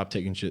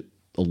taking shit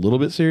a little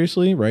bit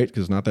seriously, right?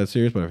 Because it's not that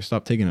serious, but if I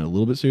stop taking it a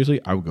little bit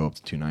seriously, I would go up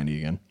to 290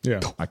 again.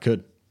 Yeah. I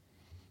could.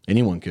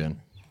 Anyone could.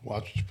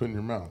 Watch what you put in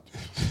your mouth.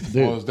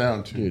 Dude. Boils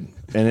down to. Dude.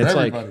 And it's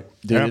like, everybody.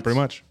 dude, Yeah, it's- pretty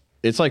much.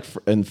 It's like,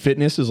 and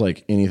fitness is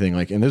like anything.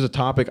 Like, and there's a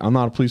topic, I'm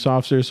not a police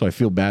officer, so I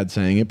feel bad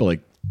saying it, but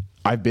like,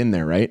 I've been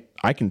there, right?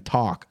 I can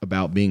talk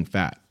about being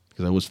fat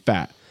because I was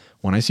fat.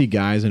 When I see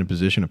guys in a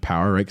position of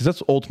power, right? Because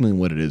that's ultimately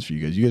what it is for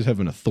you guys. You guys have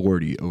an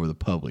authority over the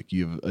public.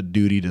 You have a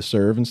duty to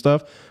serve and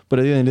stuff. But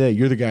at the end of the day,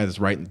 you're the guy that's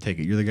writing the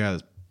ticket. You're the guy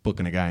that's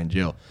booking a guy in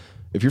jail.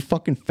 If you're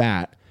fucking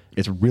fat,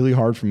 it's really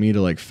hard for me to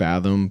like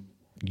fathom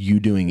you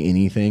doing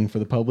anything for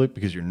the public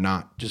because you're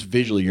not, just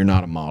visually, you're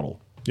not a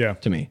model. Yeah.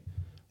 To me,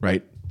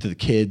 right? To the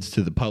kids,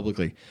 to the public.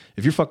 Like,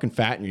 if you're fucking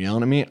fat and you're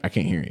yelling at me, I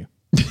can't hear you.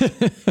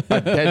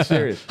 I'm dead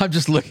serious. I'm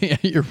just looking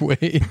at your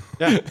weight.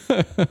 Yeah.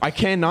 I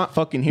cannot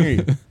fucking hear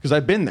you because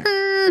I've been there.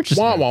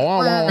 Wah, wah, wah,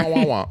 wah, wah,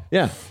 wah, wah.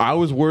 Yeah. I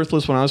was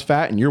worthless when I was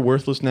fat and you're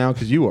worthless now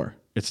because you are.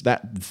 It's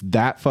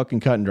that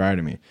fucking cut and dry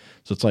to me.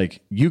 So it's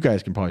like, you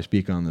guys can probably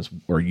speak on this,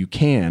 or you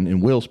can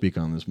and will speak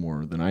on this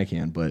more than I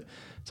can. But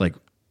it's like,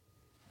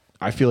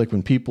 I feel like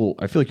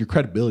your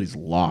credibility is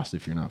lost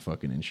if you're not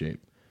fucking in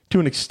shape to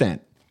an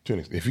extent.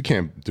 If you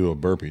can't do a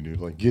burpee, dude,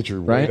 like get your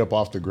Right? weight up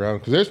off the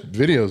ground. Because there's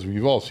videos,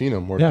 you've all seen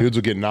them, where Yeah. dudes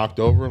will get knocked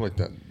over, like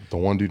the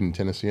one dude in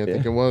Tennessee, I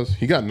think it was.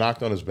 He got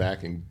knocked on his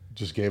back and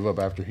just gave up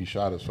after he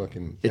shot his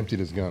fucking, emptied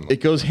his gun. It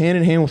goes hand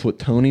in hand with what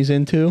Tony's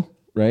into,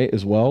 right,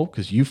 as well,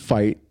 because you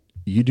fight,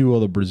 you do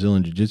all the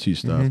Brazilian jiu-jitsu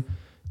stuff.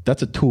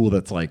 That's a tool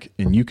that's like,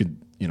 and you could,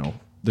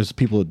 there's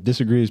people that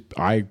disagree.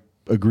 I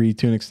agree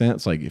to an extent.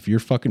 It's like, if you're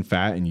fucking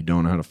fat and you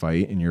don't know how to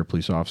fight and you're a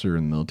police officer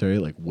in the military,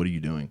 like, what are you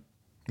doing?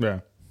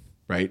 Yeah.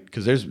 Right?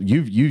 Because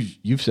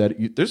you've said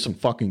it, there's some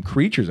fucking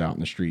creatures out in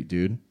the street,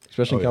 dude,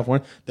 especially in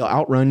California. They'll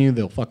outrun you.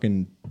 They'll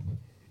fucking,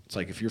 it's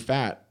like, if you're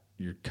fat,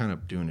 you're kind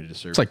of doing a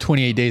disservice. It's like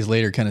 28 days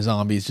later kind of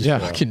zombies, just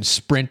fucking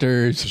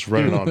sprinters. Just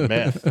running on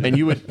meth. and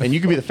you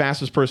could be the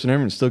fastest person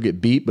ever and still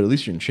get beat, but at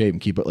least you're in shape and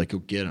keep it. Like, go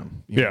get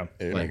them. Yeah.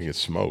 You're not gonna get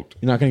smoked.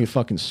 You're not going to get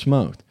fucking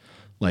smoked.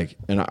 Like,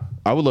 and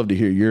I would love to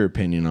hear your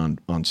opinion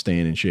on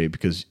staying in shape,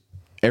 because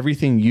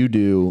everything you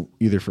do,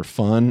 either for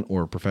fun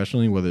or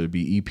professionally, whether it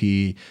be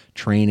EP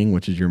training,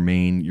 which is your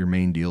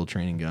main deal,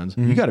 training guns,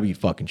 you got to be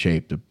fucking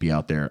shape to be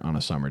out there on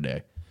a summer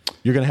day.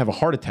 You're going to have a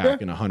heart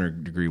attack in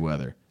 100-degree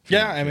weather.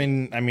 Yeah, I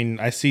mean,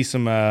 I see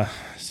some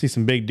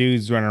big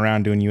dudes running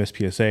around doing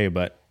USPSA,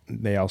 but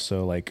they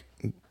also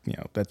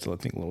that's I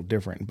think a little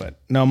different. But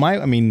no,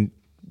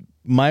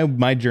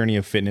 my journey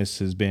of fitness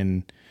has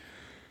been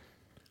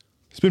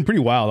pretty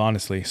wild,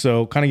 honestly.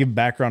 So kind of give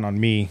background on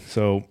me.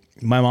 So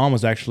my mom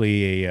was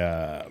actually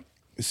a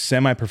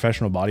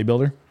semi-professional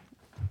bodybuilder.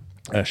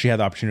 She had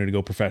the opportunity to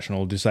go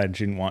professional, decided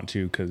she didn't want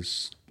to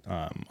because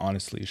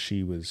honestly,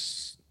 she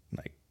was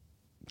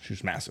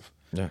massive.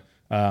 Yeah.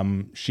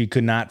 She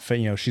could not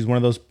fit, she's one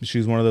of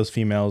those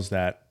females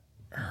that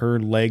her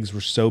legs were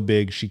so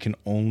big she can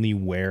only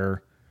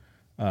wear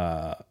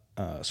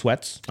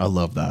sweats I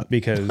love that.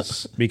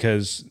 because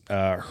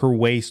her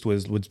waist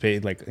would pay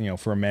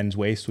for a men's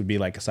waist would be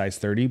like a size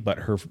 30, but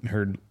her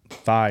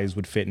thighs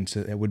would fit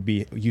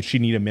into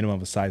she'd need a minimum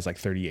of a size like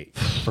 38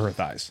 for her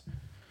thighs.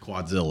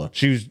 Quadzilla.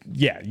 She was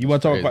you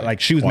want to talk about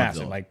she was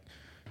Quadzilla.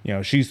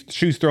 massive,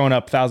 she was throwing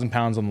up 1,000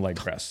 pounds on the leg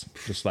press,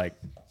 just like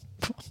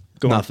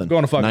going Nothing.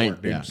 to fucking Night-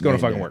 work, dude. yeah, Just going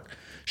to night fucking day. work.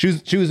 She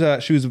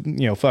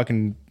was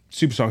fucking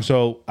super strong.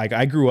 So like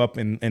I grew up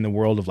in the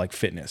world of like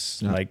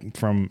fitness, like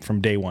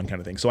from day one kind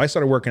of thing. So I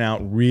started working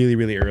out really,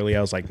 really early.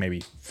 I was like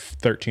maybe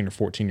 13 or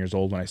 14 years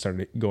old when I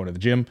started going to the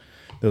gym.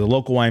 There's a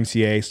local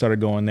YMCA, started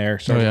going there,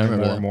 started I doing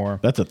remember more and more.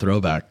 That's a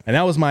throwback. And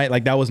that was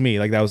me.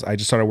 I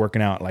just started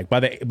working out. Like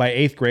by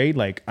 8th grade,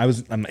 like I'm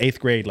 8th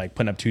grade, like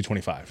putting up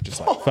 225, just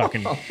like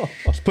fucking,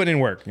 just putting in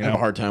work. You I know, have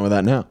a hard time with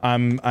that now.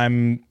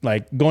 I'm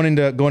like going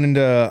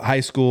into high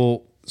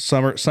school,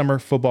 summer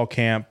football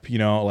camp. You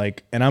know,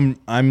 like, and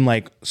I'm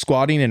like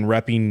squatting and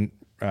repping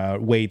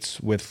weights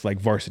with like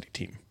varsity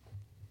team.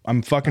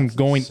 I'm fucking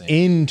going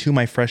into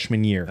my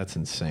freshman year. That's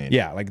insane.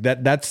 Yeah, like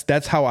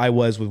that's how I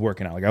was with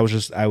working out. Like it was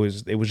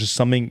just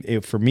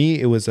something for me.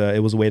 It was a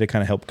way to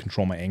kind of help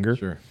control my anger.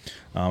 Sure.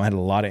 I had a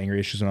lot of anger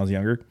issues when I was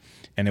younger,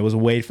 and it was a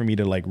way for me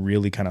to like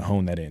really kind of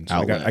hone that in. So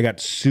I got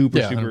super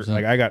 100%.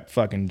 like I got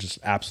fucking just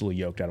absolutely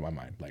yoked out of my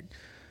mind. Like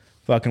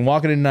fucking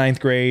walking in 9th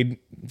grade,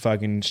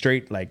 fucking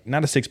straight, like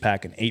not a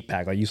 6-pack, an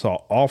 8-pack. Like you saw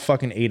all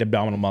fucking 8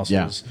 abdominal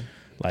muscles. Yeah.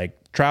 Like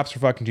traps for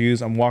fucking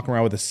Jews. I'm walking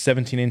around with a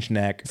 17-inch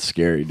neck.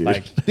 Scary, dude.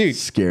 Like, dude,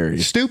 scary.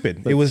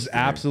 Stupid. It was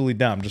absolutely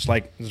dumb. Just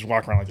walking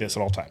around like this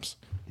at all times.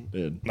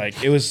 Dude.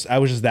 Like I was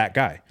just that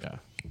guy. Yeah.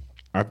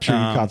 I'm sure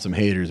you caught some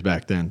haters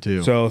back then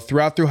too. So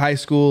through high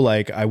school,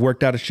 like I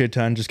worked out a shit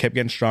ton, just kept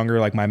getting stronger.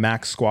 Like my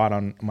max squat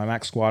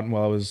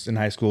while I was in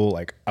high school,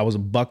 like I was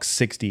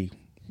 $160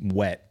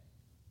 wet,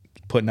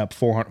 putting up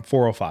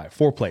 405,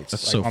 4 plates.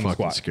 That's like, so on the fucking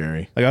squat.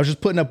 scary. Like I was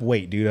just putting up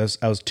weight, dude. I was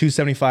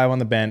 275 on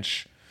the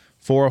bench,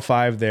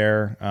 405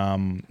 there.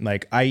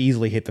 Like I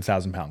easily hit the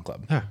 1,000-pound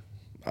club. 100%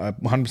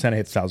 I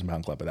hit the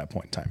 1,000-pound club at that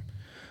point in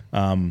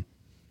time.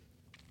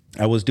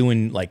 I was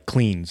doing like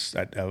cleans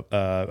at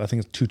I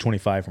think it's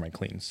 225 for my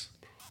cleans.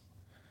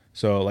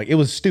 So like it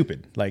was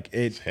stupid. Like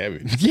it's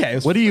heavy. Yeah. It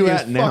was, What are you it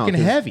at was now? Fucking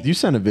 'Cause heavy. You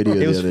sent a video.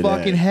 It was the other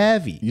fucking day.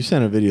 heavy. You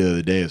sent a video the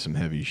other day of some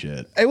heavy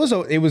shit. It was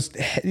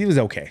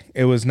okay.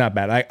 It was not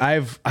bad.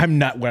 I'm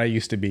not what I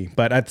used to be,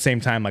 but at the same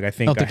time, like I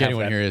think I don't think have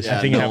anyone that- here is. I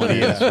think I have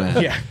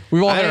the yeah.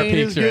 We've all I had our ain't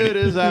peaks as good already.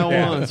 as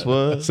I once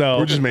was. So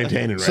We're just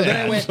maintaining right so then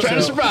now. I went Trying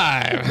to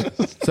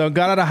survive. So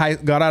got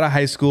out of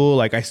high school.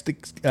 Like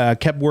I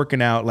kept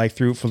working out like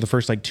through for the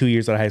first like 2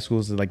 years out of high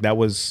school. So like that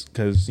was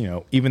because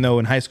even though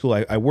in high school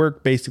I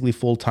worked basically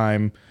full time.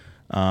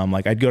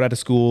 Like I'd go out of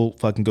school,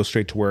 fucking go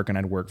straight to work, and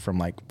I'd work from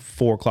like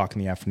 4 o'clock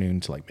in the afternoon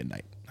to like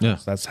midnight. Yeah.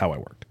 So that's how I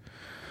worked.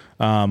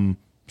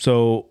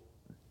 So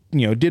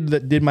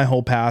did my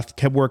whole path,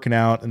 kept working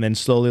out, and then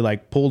slowly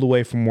like pulled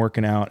away from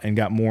working out and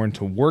got more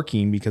into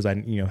working because I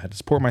had to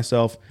support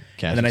myself.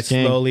 Cash and then I is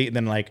king. slowly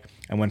like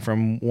I went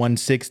from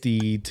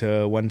 160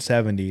 to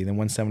 170, then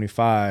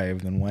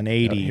 175, then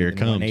 180, Here it then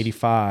comes.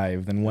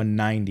 185, then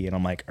 190, and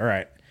I'm like, all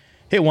right,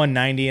 hit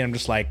 190, and I'm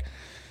just like.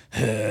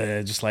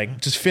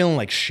 Just feeling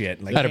like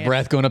shit. Like Out of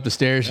breath going up the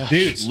stairs.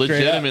 dude. straight up.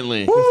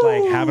 Legitimately. Just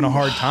like having a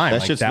hard time. That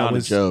like, shit's not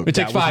a joke. We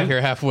take that was 5 it.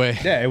 here halfway.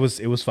 Yeah, it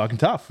was fucking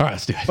tough. All right,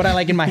 let's do it. But I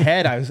like in my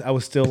head, I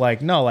was still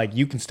like, no, like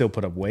you can still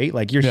put up weight.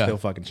 Like you're Yeah. still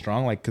fucking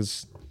strong. Like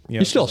because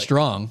You're still like,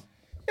 strong.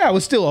 Yeah, I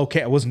was still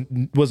okay. I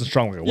wasn't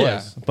strong like I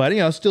was, Yeah.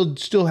 but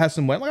still has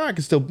some weight. Like I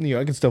can still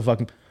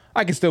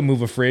I can still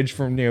move a fridge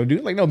from do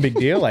like no big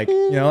deal. Like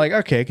like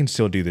okay, I can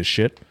still do this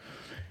shit.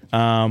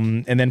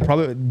 And then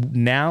probably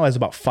now, as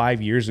about 5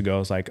 years ago, I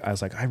was like,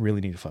 I really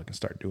need to fucking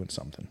start doing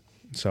something.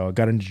 So I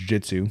got into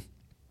jiu-jitsu,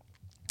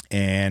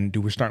 and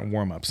dude, we're starting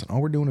warm-ups, and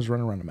all we're doing is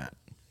running around the mat.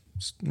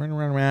 Just running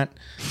around the mat,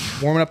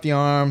 warming up the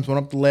arms,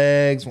 warming up the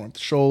legs, warming up the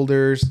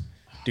shoulders.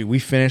 Dude, we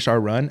finished our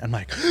run. I'm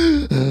like,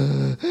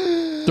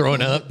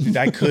 Throwing up. dude,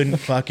 I couldn't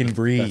fucking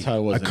breathe. That's how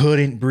it was. I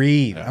couldn't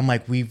breathe. I'm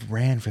like, we've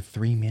ran for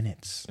 3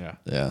 minutes. Yeah.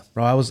 Yeah.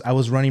 Bro, I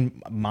was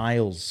running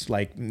miles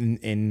like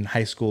in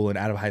high school and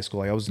out of high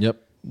school. Like I was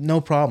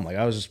no problem. Like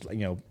I was just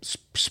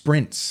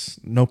sprints,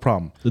 no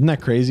problem. Isn't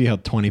that crazy how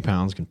 20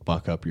 pounds can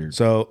fuck up your...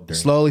 So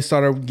slowly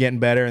started getting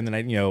better, and then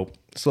I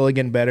slowly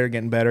getting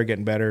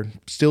better.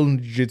 Still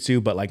in jiu-jitsu,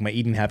 but like my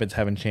eating habits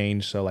haven't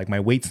changed. So like my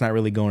weight's not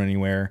really going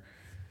anywhere.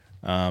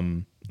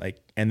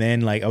 And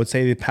then like I would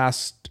say the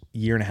past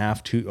year and a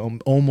half,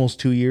 almost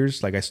 2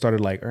 years, like I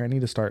started like, I need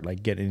to start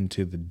like getting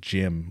into the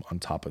gym on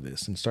top of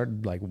this and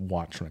start like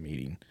watch what I'm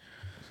eating.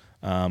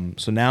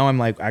 So now I'm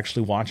like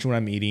actually watching what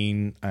I'm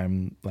eating.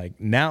 I'm like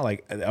now,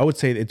 like I would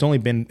say it's only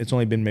been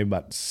maybe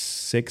about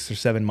 6 or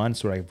 7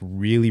 months where I've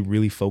really,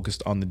 really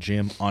focused on the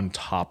gym on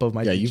top of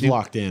my you've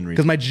locked in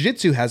because my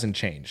jiu-jitsu hasn't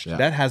changed. Yeah.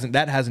 That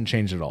hasn't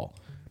changed at all.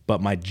 But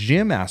my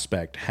gym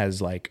aspect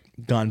has like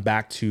gone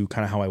back to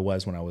kind of how I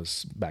was when I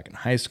was back in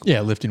high school.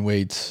 Yeah, lifting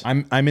weights.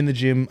 I'm in the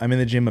gym a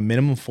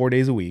minimum of 4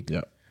 days a week.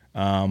 Yeah.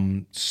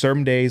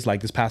 Certain days,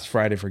 like this past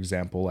Friday, for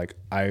example, like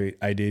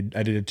I did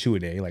a 2 a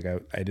day. Like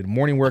I did a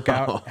morning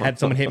workout. Had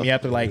someone hit me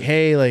up. They're like,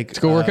 "Hey, like let's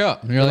go work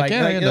out." And you're like,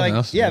 "Yeah, I got nothing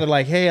else to do." They're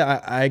like, "Hey,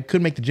 I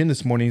couldn't make the gym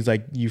this morning." He's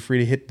like, "You free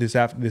to hit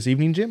this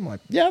evening gym?" I'm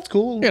like, "Yeah, that's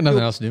cool. got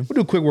nothing else to do. We'll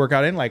do a quick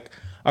workout in." Like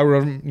I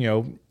wrote him,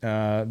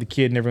 the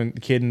kid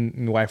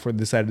and the wife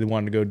decided they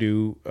wanted to go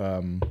do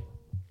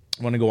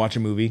want to go watch a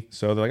movie.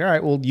 So they're like, "All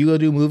right, well, you go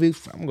do a movie.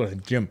 I'm going to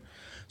the gym."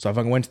 So I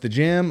fucking went to the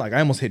gym. Like I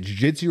almost hit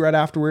jiu-jitsu right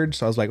afterwards.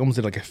 So I was like, almost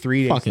did like a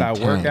 3-day Fucking style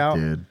tank, workout.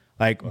 dude.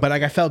 Like, but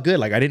like I felt good.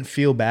 Like I didn't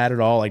feel bad at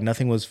all. Like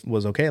nothing was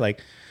okay.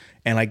 Like,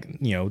 and like,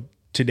 you know,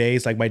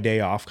 today's like my day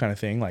off kind of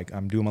thing. Like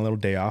I'm doing my little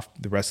day off.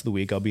 The rest of the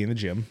week I'll be in the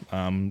gym.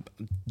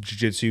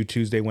 Jiu-jitsu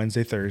Tuesday,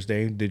 Wednesday,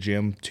 Thursday. The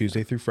gym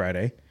Tuesday through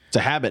Friday. It's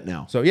a habit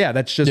now. So yeah,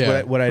 that's just what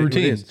I routine. what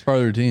it is. It's part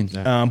of the routine.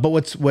 But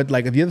what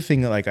like the other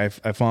thing that like I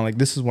found like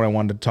this is what I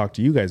wanted to talk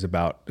to you guys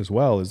about as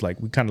well is like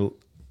we kind of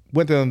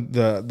went through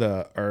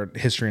the our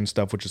history and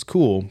stuff, which is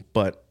cool.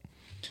 But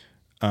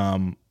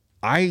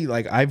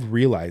I've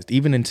realized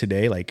even in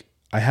today, like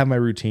I have my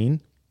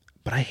routine,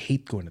 but I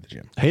hate going to the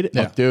gym. I hate it.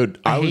 Oh, dude,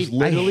 I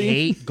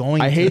hate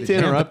going I to hate the to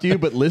gym. interrupt you,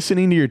 but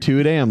listening to your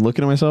 2-a-day, I'm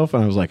looking at myself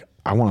and I was like,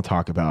 I want to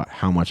talk about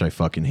how much I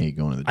fucking hate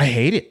going to the gym. I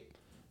hate it.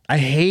 I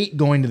hate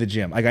going to the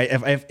gym. Like I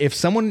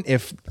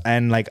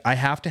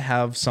have to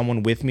have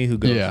someone with me who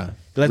goes. Yeah.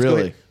 Let's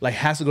Really? go. Like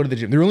has to go to the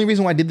gym. The only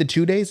reason why I did the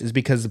 2 days is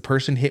because the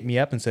person hit me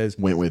up and says,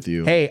 Went with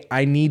you. "Hey,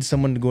 I need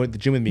someone to go to the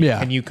gym with me. Yeah.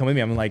 Can you come with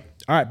me?" I'm like,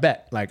 "All right,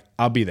 bet. Like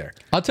I'll be there."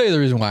 I'll tell you the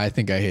reason why I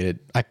think I hate it.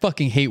 I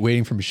fucking hate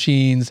waiting for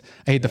machines.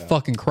 I hate the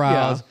fucking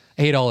crowds. Yeah.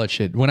 I hate all that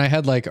shit. When I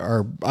had like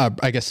our,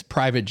 I guess,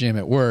 private gym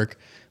at work,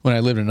 when I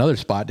lived in another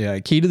spot, dude, I had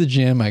a key to the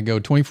gym. I go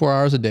 24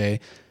 hours a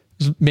day.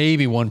 There's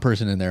maybe one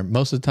person in there.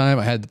 Most of the time,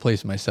 I had the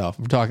place to myself.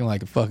 We're talking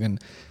like a fucking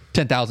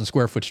 10,000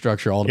 square foot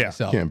structure all to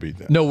myself. can't beat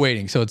that. No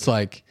waiting. So it's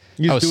like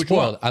You I just was do what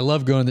you spoiled. I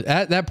love going to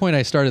at that point.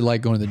 I started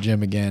like going to the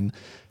gym again.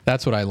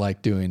 That's what I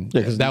like doing.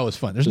 'cause that was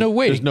fun. There's no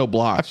waiting. there's no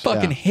blocks. I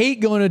fucking Yeah.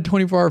 hate going to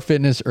 24-hour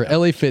fitness or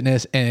LA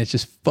Fitness, and it's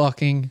just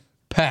fucking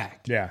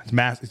packed. Yeah, it's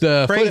massive.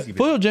 The It's crazy.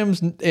 Foothill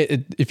gyms,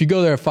 if you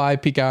go there at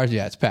 5 peak hours,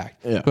 yeah, it's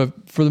packed. Yeah. But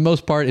for the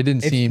most part, it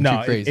didn't seem too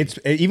crazy. It's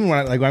even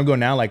when I'm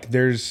going now. Like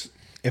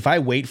if I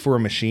wait for a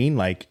machine,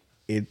 like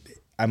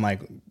I'm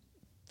like,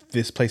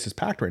 this place is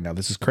packed right now.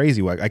 This is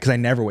crazy. Because I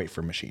never wait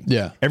for a machine.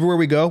 Yeah. Everywhere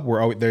we go, we're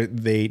always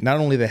they not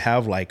only they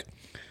have like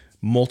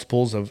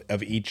multiples of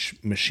each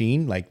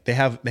machine. Like they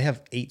have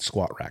 8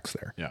 squat racks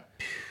there. Yeah.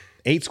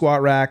 8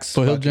 squat racks.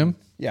 Foothill gym?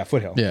 Yeah,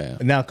 Foothill. Yeah.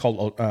 And now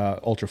called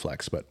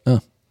Ultraflex,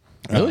 but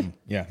Really?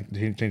 yeah, they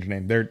changed their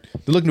name. They're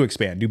looking to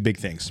expand, do big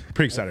things.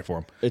 Pretty excited for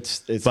them. It's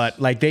But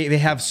like they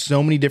have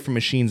so many different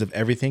machines of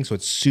everything, so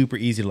it's super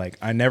easy. Like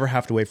I never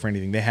have to wait for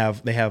anything. They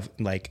have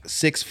like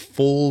 6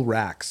 full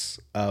racks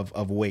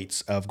of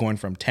weights of going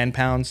from 10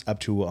 pounds up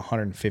to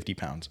 150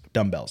 pounds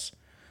dumbbells.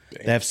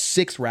 They have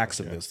 6 racks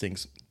of those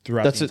things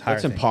throughout the entire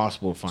that's thing.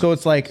 impossible to find. So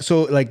it's like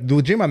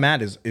the gym I'm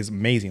at is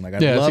amazing. Like I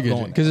Yeah, love that's a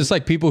going good because it's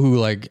like people who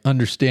like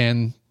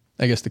understand,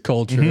 I guess, the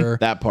culture.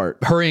 that part.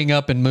 Hurrying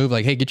up and move,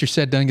 like, hey, get your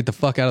set done, get the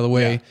fuck out of the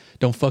way. Yeah.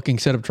 Don't fucking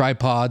set up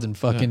tripods and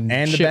fucking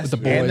and shit with the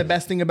boys. the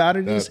best thing about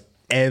it is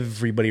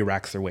everybody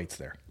racks their weights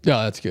there.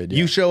 Yeah, that's good. Yeah.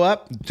 You show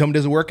up, someone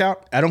does a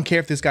workout. I don't care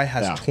if this guy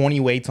has Yeah. 20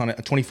 weights on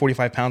it, 20,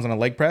 45 pounds on a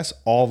leg press.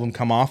 All of them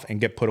come off and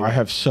get put away. I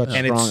have such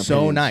and strong it's so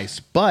opinions. nice.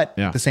 But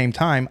Yeah. at the same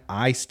time,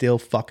 I still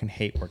fucking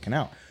hate working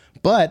out.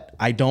 But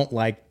I don't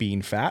like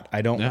being fat.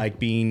 I don't like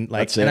being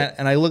like, That's it.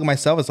 and I look at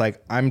myself as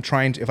like, I'm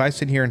trying to, if I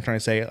sit here and trying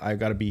to say, I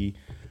got to be,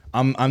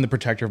 I'm the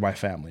protector of my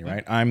family,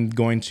 right? I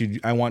want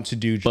to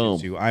do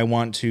jiu-jitsu. I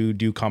want to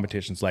do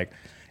competitions. Like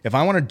if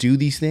I want to do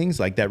these things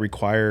like that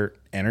require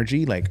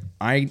energy, like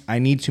I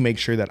need to make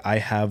sure that I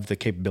have the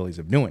capabilities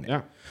of doing it.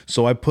 Yeah.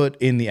 So I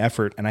put in the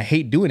effort and I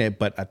hate doing it,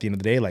 but at the end of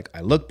the day, like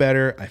I look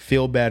better, I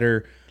feel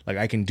better, like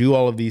I can do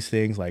all of these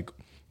things. Like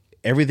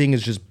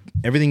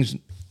everything's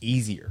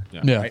easier.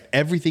 Yeah. Right?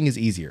 Everything is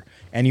easier.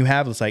 And you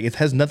have this like it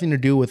has nothing to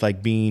do with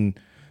like being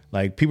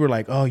like people are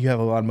like, oh, you have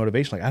a lot of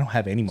motivation. Like I don't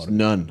have any motivation.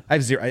 None. I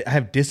have zero. I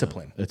have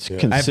discipline. It's I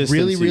have really,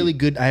 consistency. really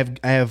good. I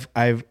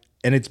have,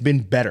 and it's been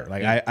better.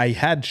 Like I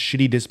had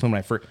shitty discipline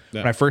when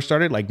I first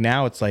started. Like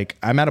now it's like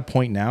I'm at a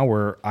point now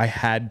where I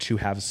had to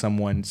have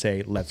someone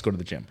say, let's go to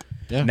the gym.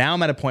 Yeah. Now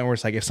I'm at a point where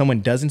it's like if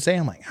someone doesn't say,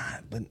 I'm like,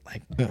 but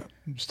like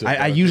Still I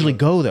gotta usually do it.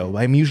 go though.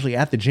 I'm usually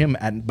at the gym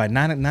by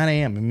 9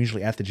 a.m. I'm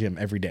usually at the gym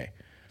every day.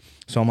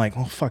 So I'm like,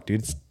 oh fuck,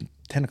 dude, it's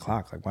 10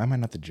 o'clock. Like, why am I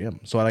not at the gym?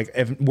 So I like,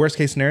 if worst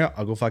case scenario,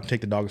 I'll go fucking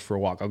take the dogs for a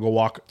walk. I'll go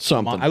walk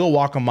Something. I go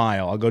walk a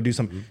mile. I'll go do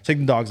something. Take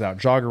the dogs out,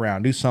 jog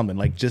around, do something.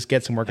 Like, just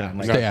get some workout.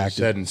 Like, Stay active.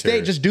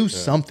 Sedentary. just do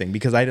something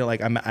because I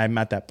like I'm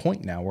at that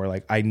point now where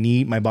like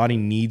my body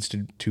needs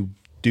to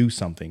do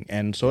something.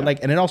 And so like,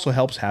 and it also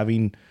helps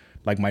having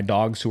like my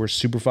dogs who are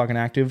super fucking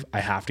active. I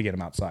have to get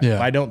them outside. Yeah.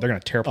 If I don't, they're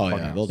gonna tear up the Oh fucking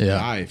yeah, house. they'll Yeah.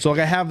 die. So like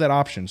I have that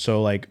option.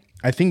 So like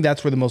I think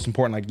that's where the most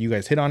important, like you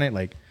guys hit on it.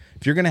 Like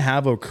if you're gonna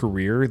have a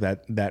career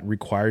that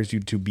requires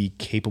you to be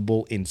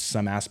capable in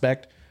some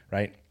aspect,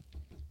 right?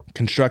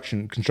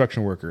 Construction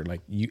worker. Like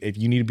if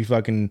you need to be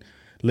fucking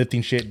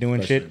lifting shit,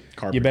 doing shit,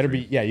 you better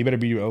be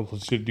able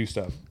to do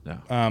stuff.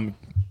 Yeah.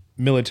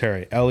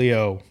 Military,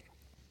 LEO,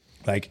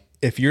 like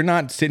if you're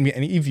not sitting,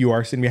 and if you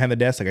are sitting behind the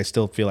desk, like I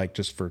still feel like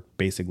just for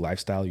basic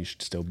lifestyle, you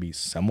should still be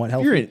somewhat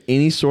healthy. If you're in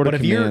any sort of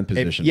But if you're command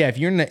position,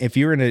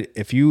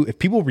 if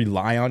people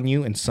rely on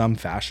you in some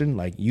fashion,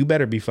 like you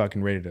better be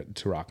fucking ready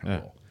to rock and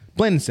roll.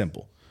 Plain and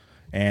simple.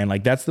 And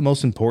like that's the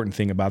most important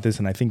thing about this,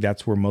 and I think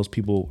that's where most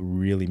people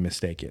really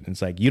mistake it.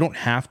 It's like you don't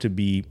have to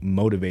be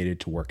motivated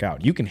to work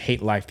out. You can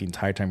hate life the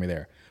entire time you're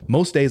there.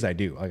 Most days I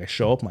do. Like I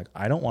show up, I'm like,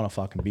 I don't want to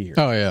fucking be here.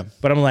 Oh yeah.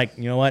 But I'm like,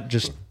 you know what?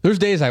 Just There's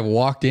days I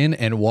walked in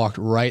and walked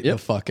right the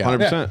fuck out.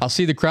 100%. I'll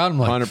see the crowd. I'm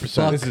like, 100%.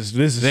 fuck, this is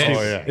this is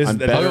I'm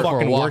the better- fucking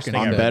for a worst walk thing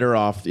and ever. I'm better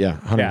off. Yeah,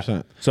 100%.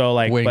 Yeah. So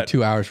like, waiting but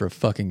 2 hours for a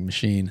fucking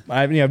machine.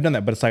 I've done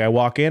that, but it's like I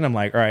walk in, I'm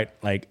like, all right,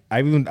 like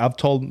I've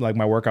told like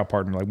my workout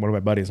partner, like one of my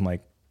buddies, I'm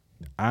like,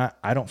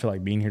 I don't feel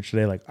like being here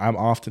today. Like I'm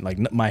often like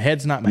my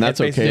head's not, my that's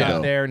headspace okay, is not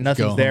though. there, Go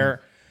nothing's home.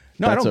 there.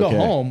 No, That's I don't okay.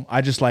 go home.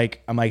 I just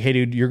like I'm like, hey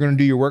dude, you're gonna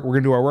do your work. We're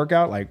gonna do our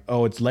workout. Like,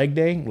 oh, it's leg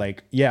day.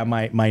 Like, yeah,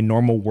 my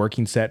normal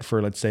working set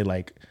for let's say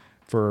like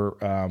for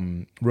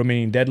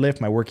rotating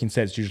deadlift, my working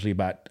set is usually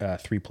about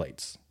 3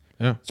 plates.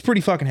 Yeah. It's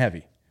pretty fucking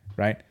heavy,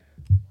 right?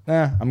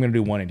 I'm gonna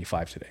do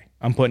 185 today.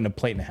 I'm putting a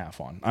plate and a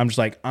half on. I'm just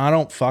like,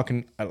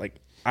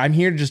 I'm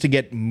here just to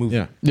get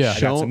movement. Yeah. I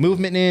got some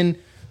movement in.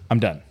 I'm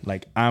done.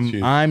 Like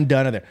I'm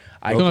done of there.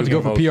 I You don't have to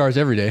go for PRs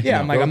every day. yeah,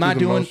 I'm like, Go I'm not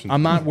through the doing, motions.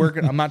 I'm not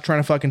working, I'm not trying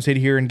to fucking sit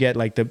here and get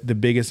like the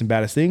biggest and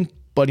baddest thing.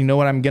 But you know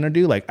what I'm gonna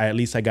do? Like, at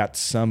least I got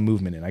some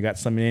movement in. I got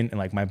something in, and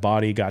like my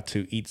body got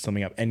to eat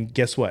something up. And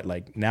guess what?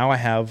 Like now I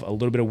have a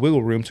little bit of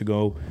wiggle room to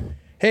go.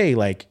 Hey,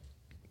 like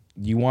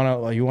you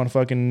wanna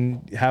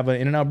fucking have an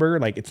In-N-Out burger?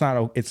 Like it's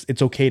not,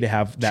 it's okay to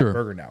have that Sure.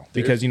 burger now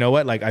because you know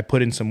what? Like I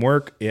put in some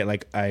work.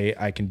 Like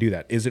I can do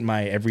that. Is it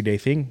my everyday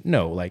thing?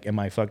 No. Like am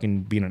I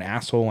fucking being an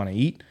asshole when I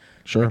eat?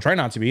 Sure. I try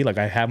not to be. Like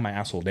I have my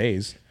asshole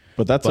days.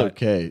 But that's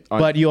okay.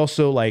 But you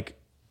also like,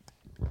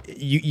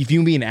 if you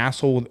can be an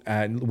asshole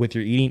with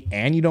your eating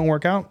and you don't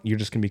work out, you're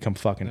just gonna become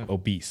fucking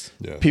obese.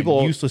 Yeah. People-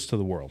 And useless to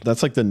the world.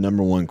 That's like the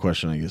number one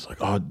question I guess.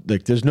 Like, oh,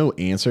 like there's no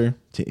answer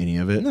to any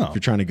of it. No. If you're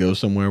trying to go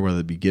somewhere,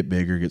 whether it be get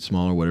bigger, get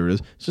smaller, whatever it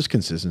is, it's just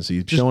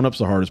consistency. Showing up's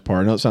the hardest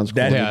part. I know it sounds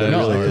That, corny, Yeah, but it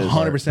no, really it's is.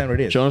 100% what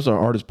it is. Showing up's the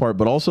hardest part.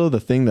 But also the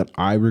thing that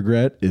I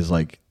regret is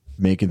like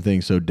making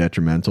things so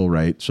detrimental,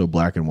 right? So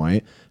black and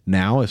white.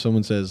 Now, if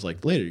someone says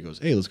like later, he goes,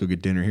 hey, let's go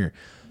get dinner here.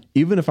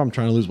 Even if I'm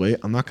trying to lose weight,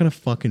 I'm not gonna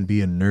fucking be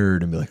a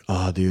nerd and be like,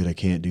 oh, dude, I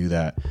can't do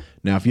that.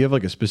 Now, if you have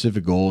like a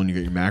specific goal and you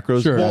get your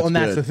macros, Sure. Well, and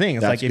that's good. the thing.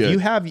 It's That's like if good. you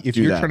have, if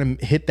Do you're that. trying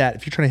to hit that,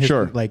 if you're trying to hit,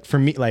 Sure. like for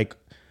me, like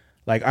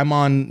I'm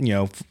on,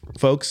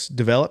 folks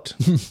developed,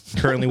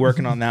 currently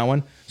working on that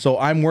one. So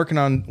I'm working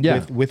on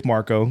with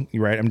Marco,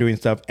 right? I'm doing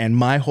stuff, and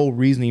my whole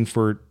reasoning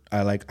for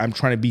like I'm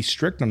trying to be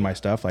strict on my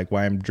stuff, like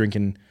why I'm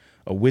drinking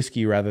a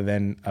whiskey rather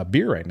than a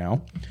beer right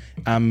now.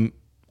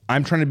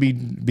 I'm trying to be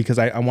because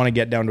I want to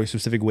get down to a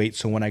specific weight.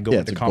 So when I go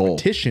into it's a goal.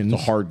 competitions,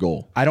 It's a hard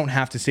goal. I don't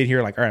have to sit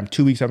here like, all right, I'm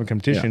 2 weeks out of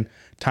competition.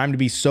 Time to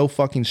be so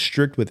fucking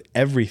strict with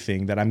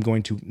everything that I'm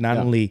going to not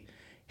only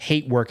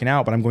hate working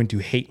out, but I'm going to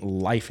hate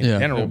life in Yeah.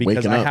 general Yeah, because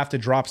waking I up. have to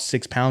drop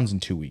 6 pounds in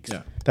 2 weeks.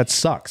 Yeah. That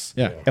sucks.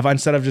 Yeah. If I,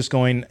 instead of just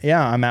going,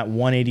 I'm at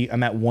 180,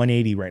 I'm at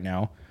 180 right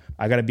now.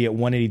 I got to be at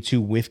 182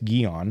 with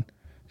gi on.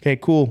 Okay,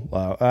 cool.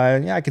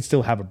 I can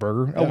still have a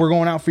burger. Oh, we're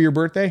going out for your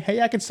birthday. Hey,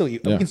 I can still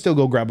eat. We can still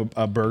go grab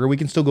a burger. We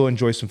can still go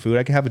enjoy some food.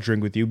 I can have a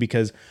drink with you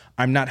because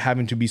I'm not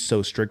having to be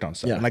so strict on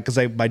stuff. Yeah. And like,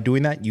 because by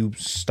doing that, you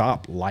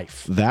stop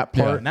life. That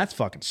part, And that's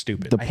fucking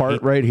stupid. the I part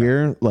hate right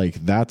here,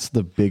 like that's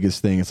the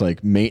biggest thing. It's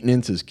like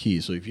maintenance is key.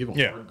 So if you have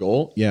a hard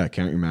goal, count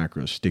your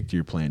macros, stick to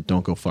your plan.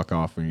 Don't go fuck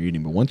off when you're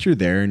eating. But once you're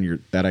there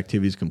and that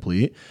activity is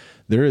complete,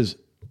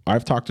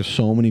 I've talked to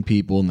so many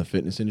people in the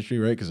fitness industry,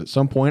 right? Because at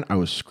some point I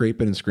was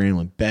scraping and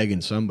scrambling,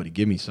 begging somebody,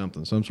 give me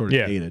something, some sort of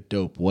data,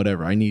 dope,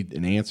 whatever. I need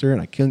an answer, and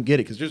I couldn't get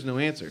it because there's no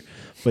answer.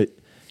 But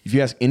if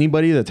you ask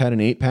anybody that's had an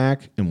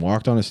 8-pack and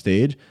walked on a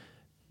stage,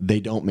 they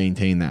don't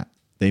maintain that.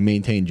 They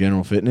maintain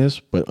general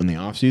fitness, but in the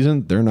off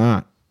season, they're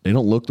not. They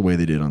don't look the way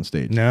they did on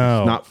stage.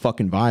 No. It's not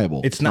fucking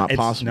viable. It's not- it's-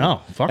 possible.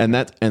 no, fuck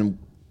and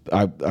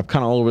I'm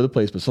kind of all over the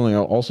place, but something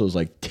also is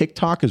like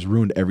TikTok has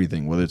ruined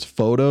everything, whether it's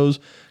photos,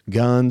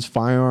 guns,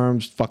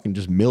 firearms, fucking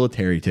just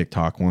military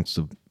TikTok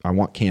I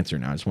want cancer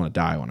now. I just want to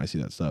die when I see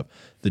that stuff.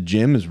 The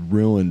gym is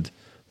ruined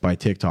by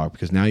TikTok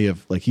because now you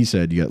have, like he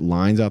said, you got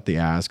lines out the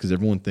ass because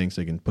everyone thinks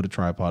they can put a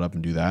tripod up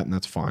and do that, and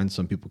that's fine.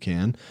 Some people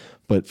can.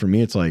 But for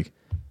me, it's like,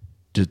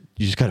 you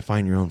just got to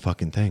find your own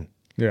fucking thing.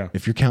 Yeah.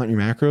 If you're counting your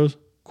macros,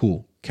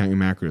 cool. Count your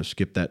macros.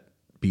 Skip that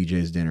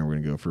BJ's dinner we're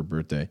going to go for a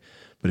birthday.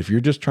 But if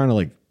you're just trying to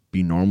like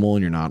be normal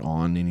and you're not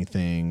on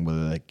anything, whether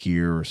like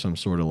gear or some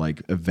sort of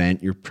like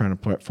event you're trying to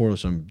put for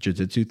some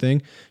jiu-jitsu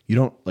thing, you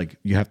don't like,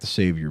 you have to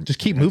save your Just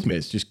keep your movement.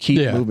 headspace. Just keep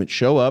Yeah. movement.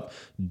 Show up.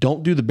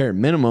 Don't do the bare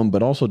minimum,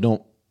 but also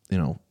don't,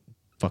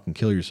 fucking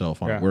kill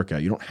yourself on a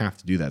workout. You don't have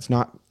to do that. It's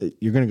not,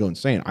 you're going to go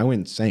insane. I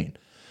went insane.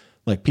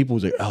 Like people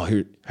was like, oh,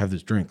 here, have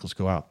this drink. Let's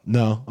go out.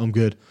 No, I'm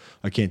good.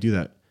 I can't do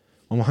that.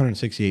 I'm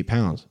 168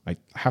 pounds. I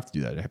have to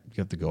do that. You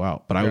have to go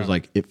out. But I was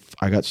like, if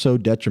I got so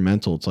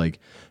detrimental, it's like,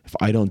 if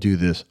I don't do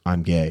this,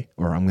 I'm gay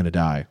or I'm going to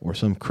die or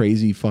some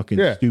crazy fucking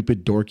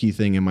stupid dorky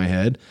thing in my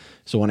head.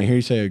 So when I hear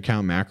you say I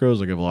count macros,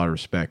 like I have a lot of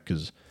respect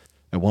because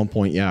at one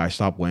point, I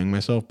stopped weighing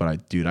myself, but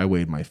I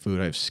weighed my food.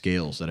 I have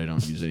scales that I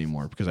don't use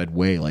anymore because I'd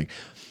weigh like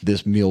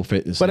this meal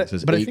fitness. But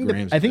says I 8 think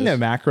grams. that of this.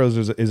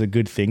 macros is a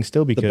good thing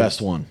still because the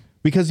best one.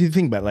 Because you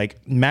think about it,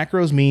 like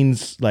macros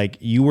means like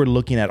you were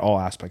looking at all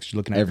aspects. You're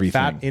looking at your Everything.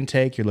 fat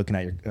intake. You're looking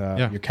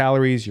at your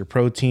calories, your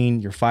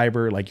protein, your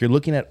fiber. Like you're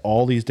looking at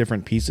all these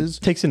different pieces.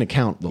 Takes into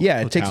account.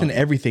 It takes in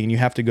everything, and you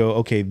have to go.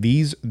 Okay,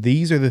 these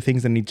are the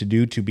things I need to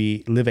do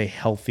to live a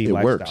healthy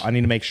lifestyle. works. I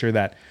need to make sure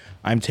that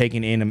I'm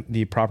taking in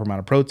the proper amount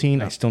of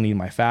protein. I still need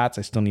my fats.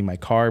 I still need my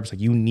carbs.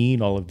 Like you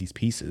need all of these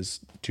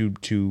pieces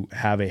to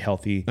have a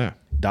healthy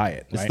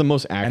diet. It's right? the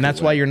most and accurate that's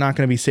why way. you're not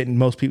going to be sitting.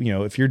 Most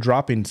people, if you're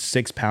dropping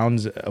 6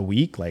 pounds a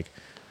week, like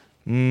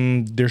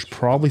there's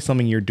probably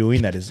something you're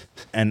doing that is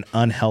an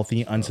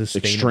unhealthy,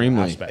 unsustainable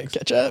Extremely. aspect.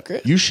 Catch up,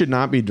 Chris. You should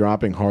not be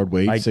dropping hard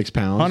weight, 6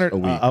 pounds a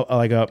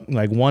week.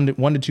 like 1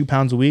 to 2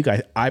 pounds a week.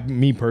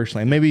 Me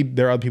personally, and maybe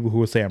there are other people who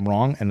will say I'm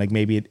wrong, and like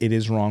maybe it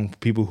is wrong for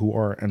people who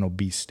are in an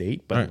obese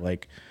state. But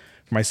like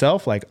for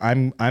myself, like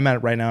I'm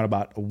at right now at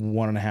about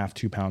 1.5,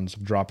 2 pounds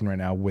of dropping right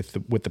now with the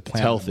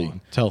plan.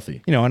 It's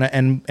healthy.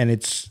 And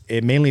it's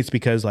mainly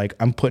because like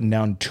I'm putting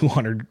down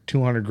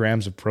 200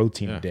 grams of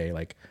protein a day.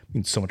 Like I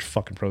mean, so much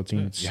fucking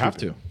protein. It's You have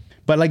stupid. to.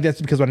 But like that's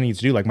because what I need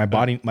to do. Like my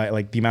body,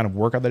 like the amount of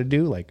workout that I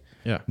do. Like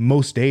Yeah.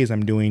 most days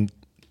I'm doing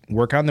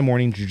workout in the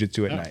morning,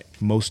 jiu-jitsu at night.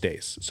 Most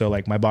days. So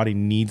like my body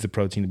needs the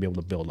protein to be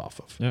able to build off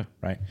of. Yeah.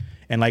 Right.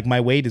 And like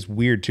my weight is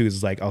weird too.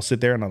 Is like I'll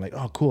sit there and I'm like,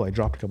 oh cool, I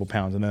dropped a couple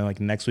pounds, and then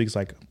like next week's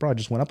like, bro, I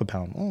just went up a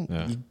pound.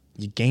 Oh,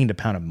 you gained a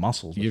pound of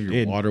muscles. You have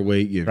your water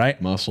weight, you have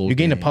right? muscle. You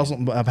gained a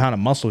gain. pound of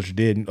muscle, which you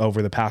did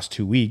over the past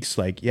 2 weeks.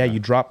 Like, you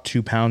dropped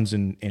 2 pounds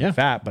in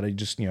fat, but it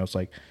just, it's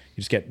like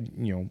you just get,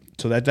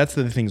 so that's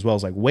the thing as well.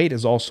 Is like weight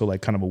is also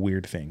like kind of a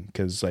weird thing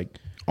because like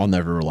I'll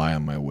never rely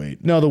on my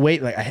weight. no, the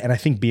weight and I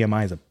think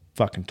BMI is a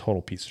fucking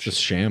total piece of shit.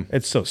 Just sham.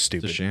 It's so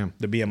stupid. It's a sham.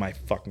 The BMI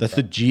fucking. That's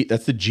crap.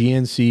 that's the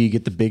GNC.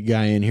 Get the big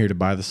guy in here to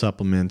buy the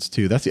supplements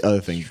too. That's the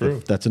other thing.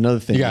 That's another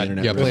thing. You got- the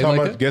internet you got really- play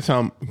like Guess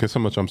how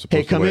much I'm supposed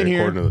to come weigh in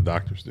here. according to the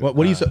doctors. Dude. What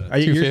do you say?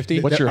 250?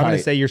 What's your I'm gonna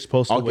height? say you're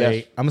supposed to I'll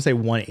weigh. guess. I'm gonna say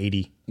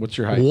 180. What's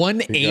your height?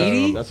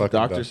 180? That's what Fucking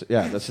doctors. dumb.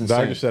 Yeah, that's The insane.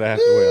 doctor said I have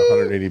to weigh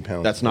 180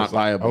 pounds. That's not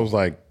viable. I was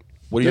like,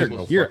 What do you? there's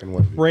no You're fucking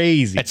way.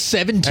 crazy. At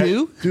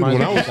 7'2"? Dude,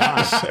 when I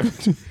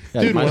was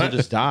Yeah, you might as well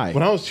just die.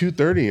 when I was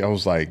 230, I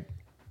was like,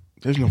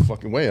 there's no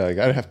fucking way. Like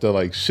I'd have to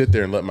like sit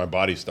there and let my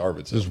body starve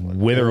itself. Like,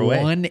 Wither away.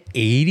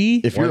 180?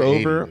 If you're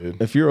 180, over,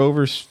 dude. if you're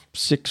over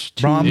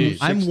 6'2", Bro, I'm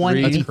 6'3",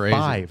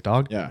 185,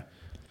 dog. Yeah,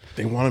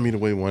 they wanted me to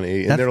weigh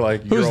 180, and they're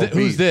like, Who's, you're who's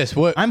obese. this?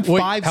 What? I'm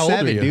what- how old are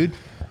 5'7", you? dude.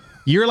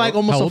 You're like How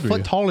almost a old are foot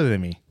you? taller than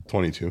me.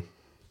 22.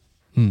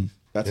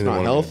 that's And they not wanted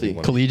me to healthy. do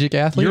 180. Collegiate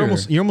athlete?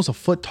 You're or- almost a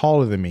foot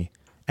taller than me,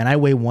 and I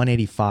weigh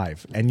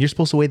 185, and you're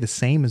supposed to weigh the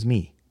same as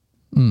me.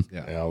 And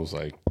I was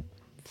like,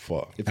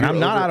 fuck. And I'm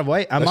not out of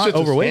weight. I'm That not shit's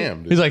a overweight.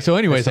 scam, dude. He's like, so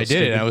anyways, I That's so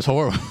did it. stupid. And I was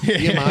horrible.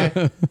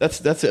 BMI. That's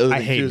the other I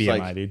thing hate too, is BMI,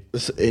 like,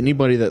 dude.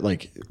 Anybody that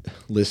like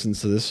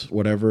listens to this,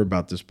 whatever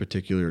about this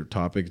particular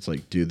topic, it's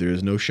like, dude, there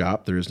is no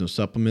shop, there is no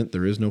supplement,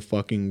 there is no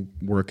fucking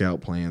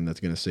workout plan that's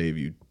gonna save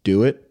you.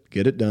 Do it,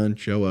 get it done,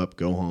 show up,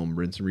 go home,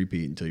 rinse and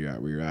repeat until you're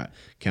at where you're at.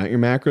 Count your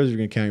macros. You're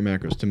gonna count your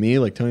macros. To me,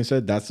 like Tony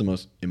said, that's the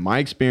most, in my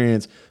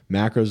experience,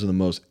 macros are the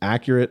most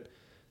accurate,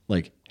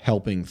 like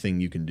helping thing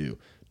you can do.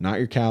 Not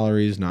your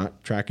calories,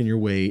 not tracking your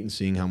weight and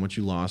seeing how much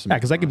you lost. Yeah,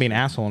 because I could be an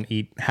asshole and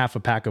eat half a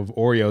pack of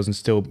Oreos and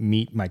still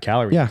meet my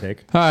calorie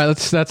intake. All right,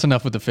 that's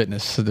enough with the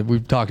fitness. So that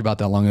we've talked about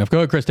that long enough. Go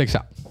ahead, Chris, take us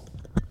out.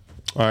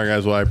 All right,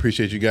 guys. Well, I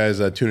appreciate you guys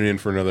tuning in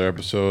for another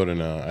episode,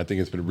 and I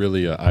think it's been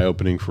really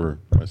eye-opening for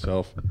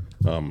myself.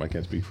 I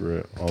can't speak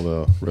for all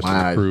the rest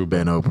of the crew,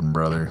 but open,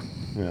 brother.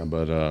 yeah,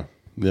 but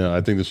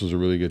I think this was a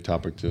really good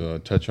topic to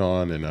touch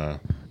on, and I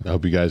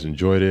hope you guys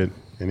enjoyed it.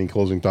 Any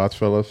closing thoughts,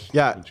 fellas?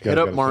 Yeah, What you guys hit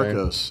up gotta say?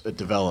 Marcos at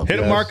Develop. Hit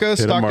him, Yes, Marcos.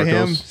 hit him, Talk to him.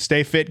 Marcos.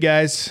 Stay fit,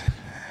 guys.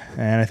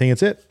 And I think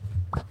it's it.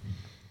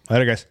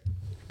 Later, guys.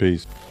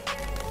 Peace.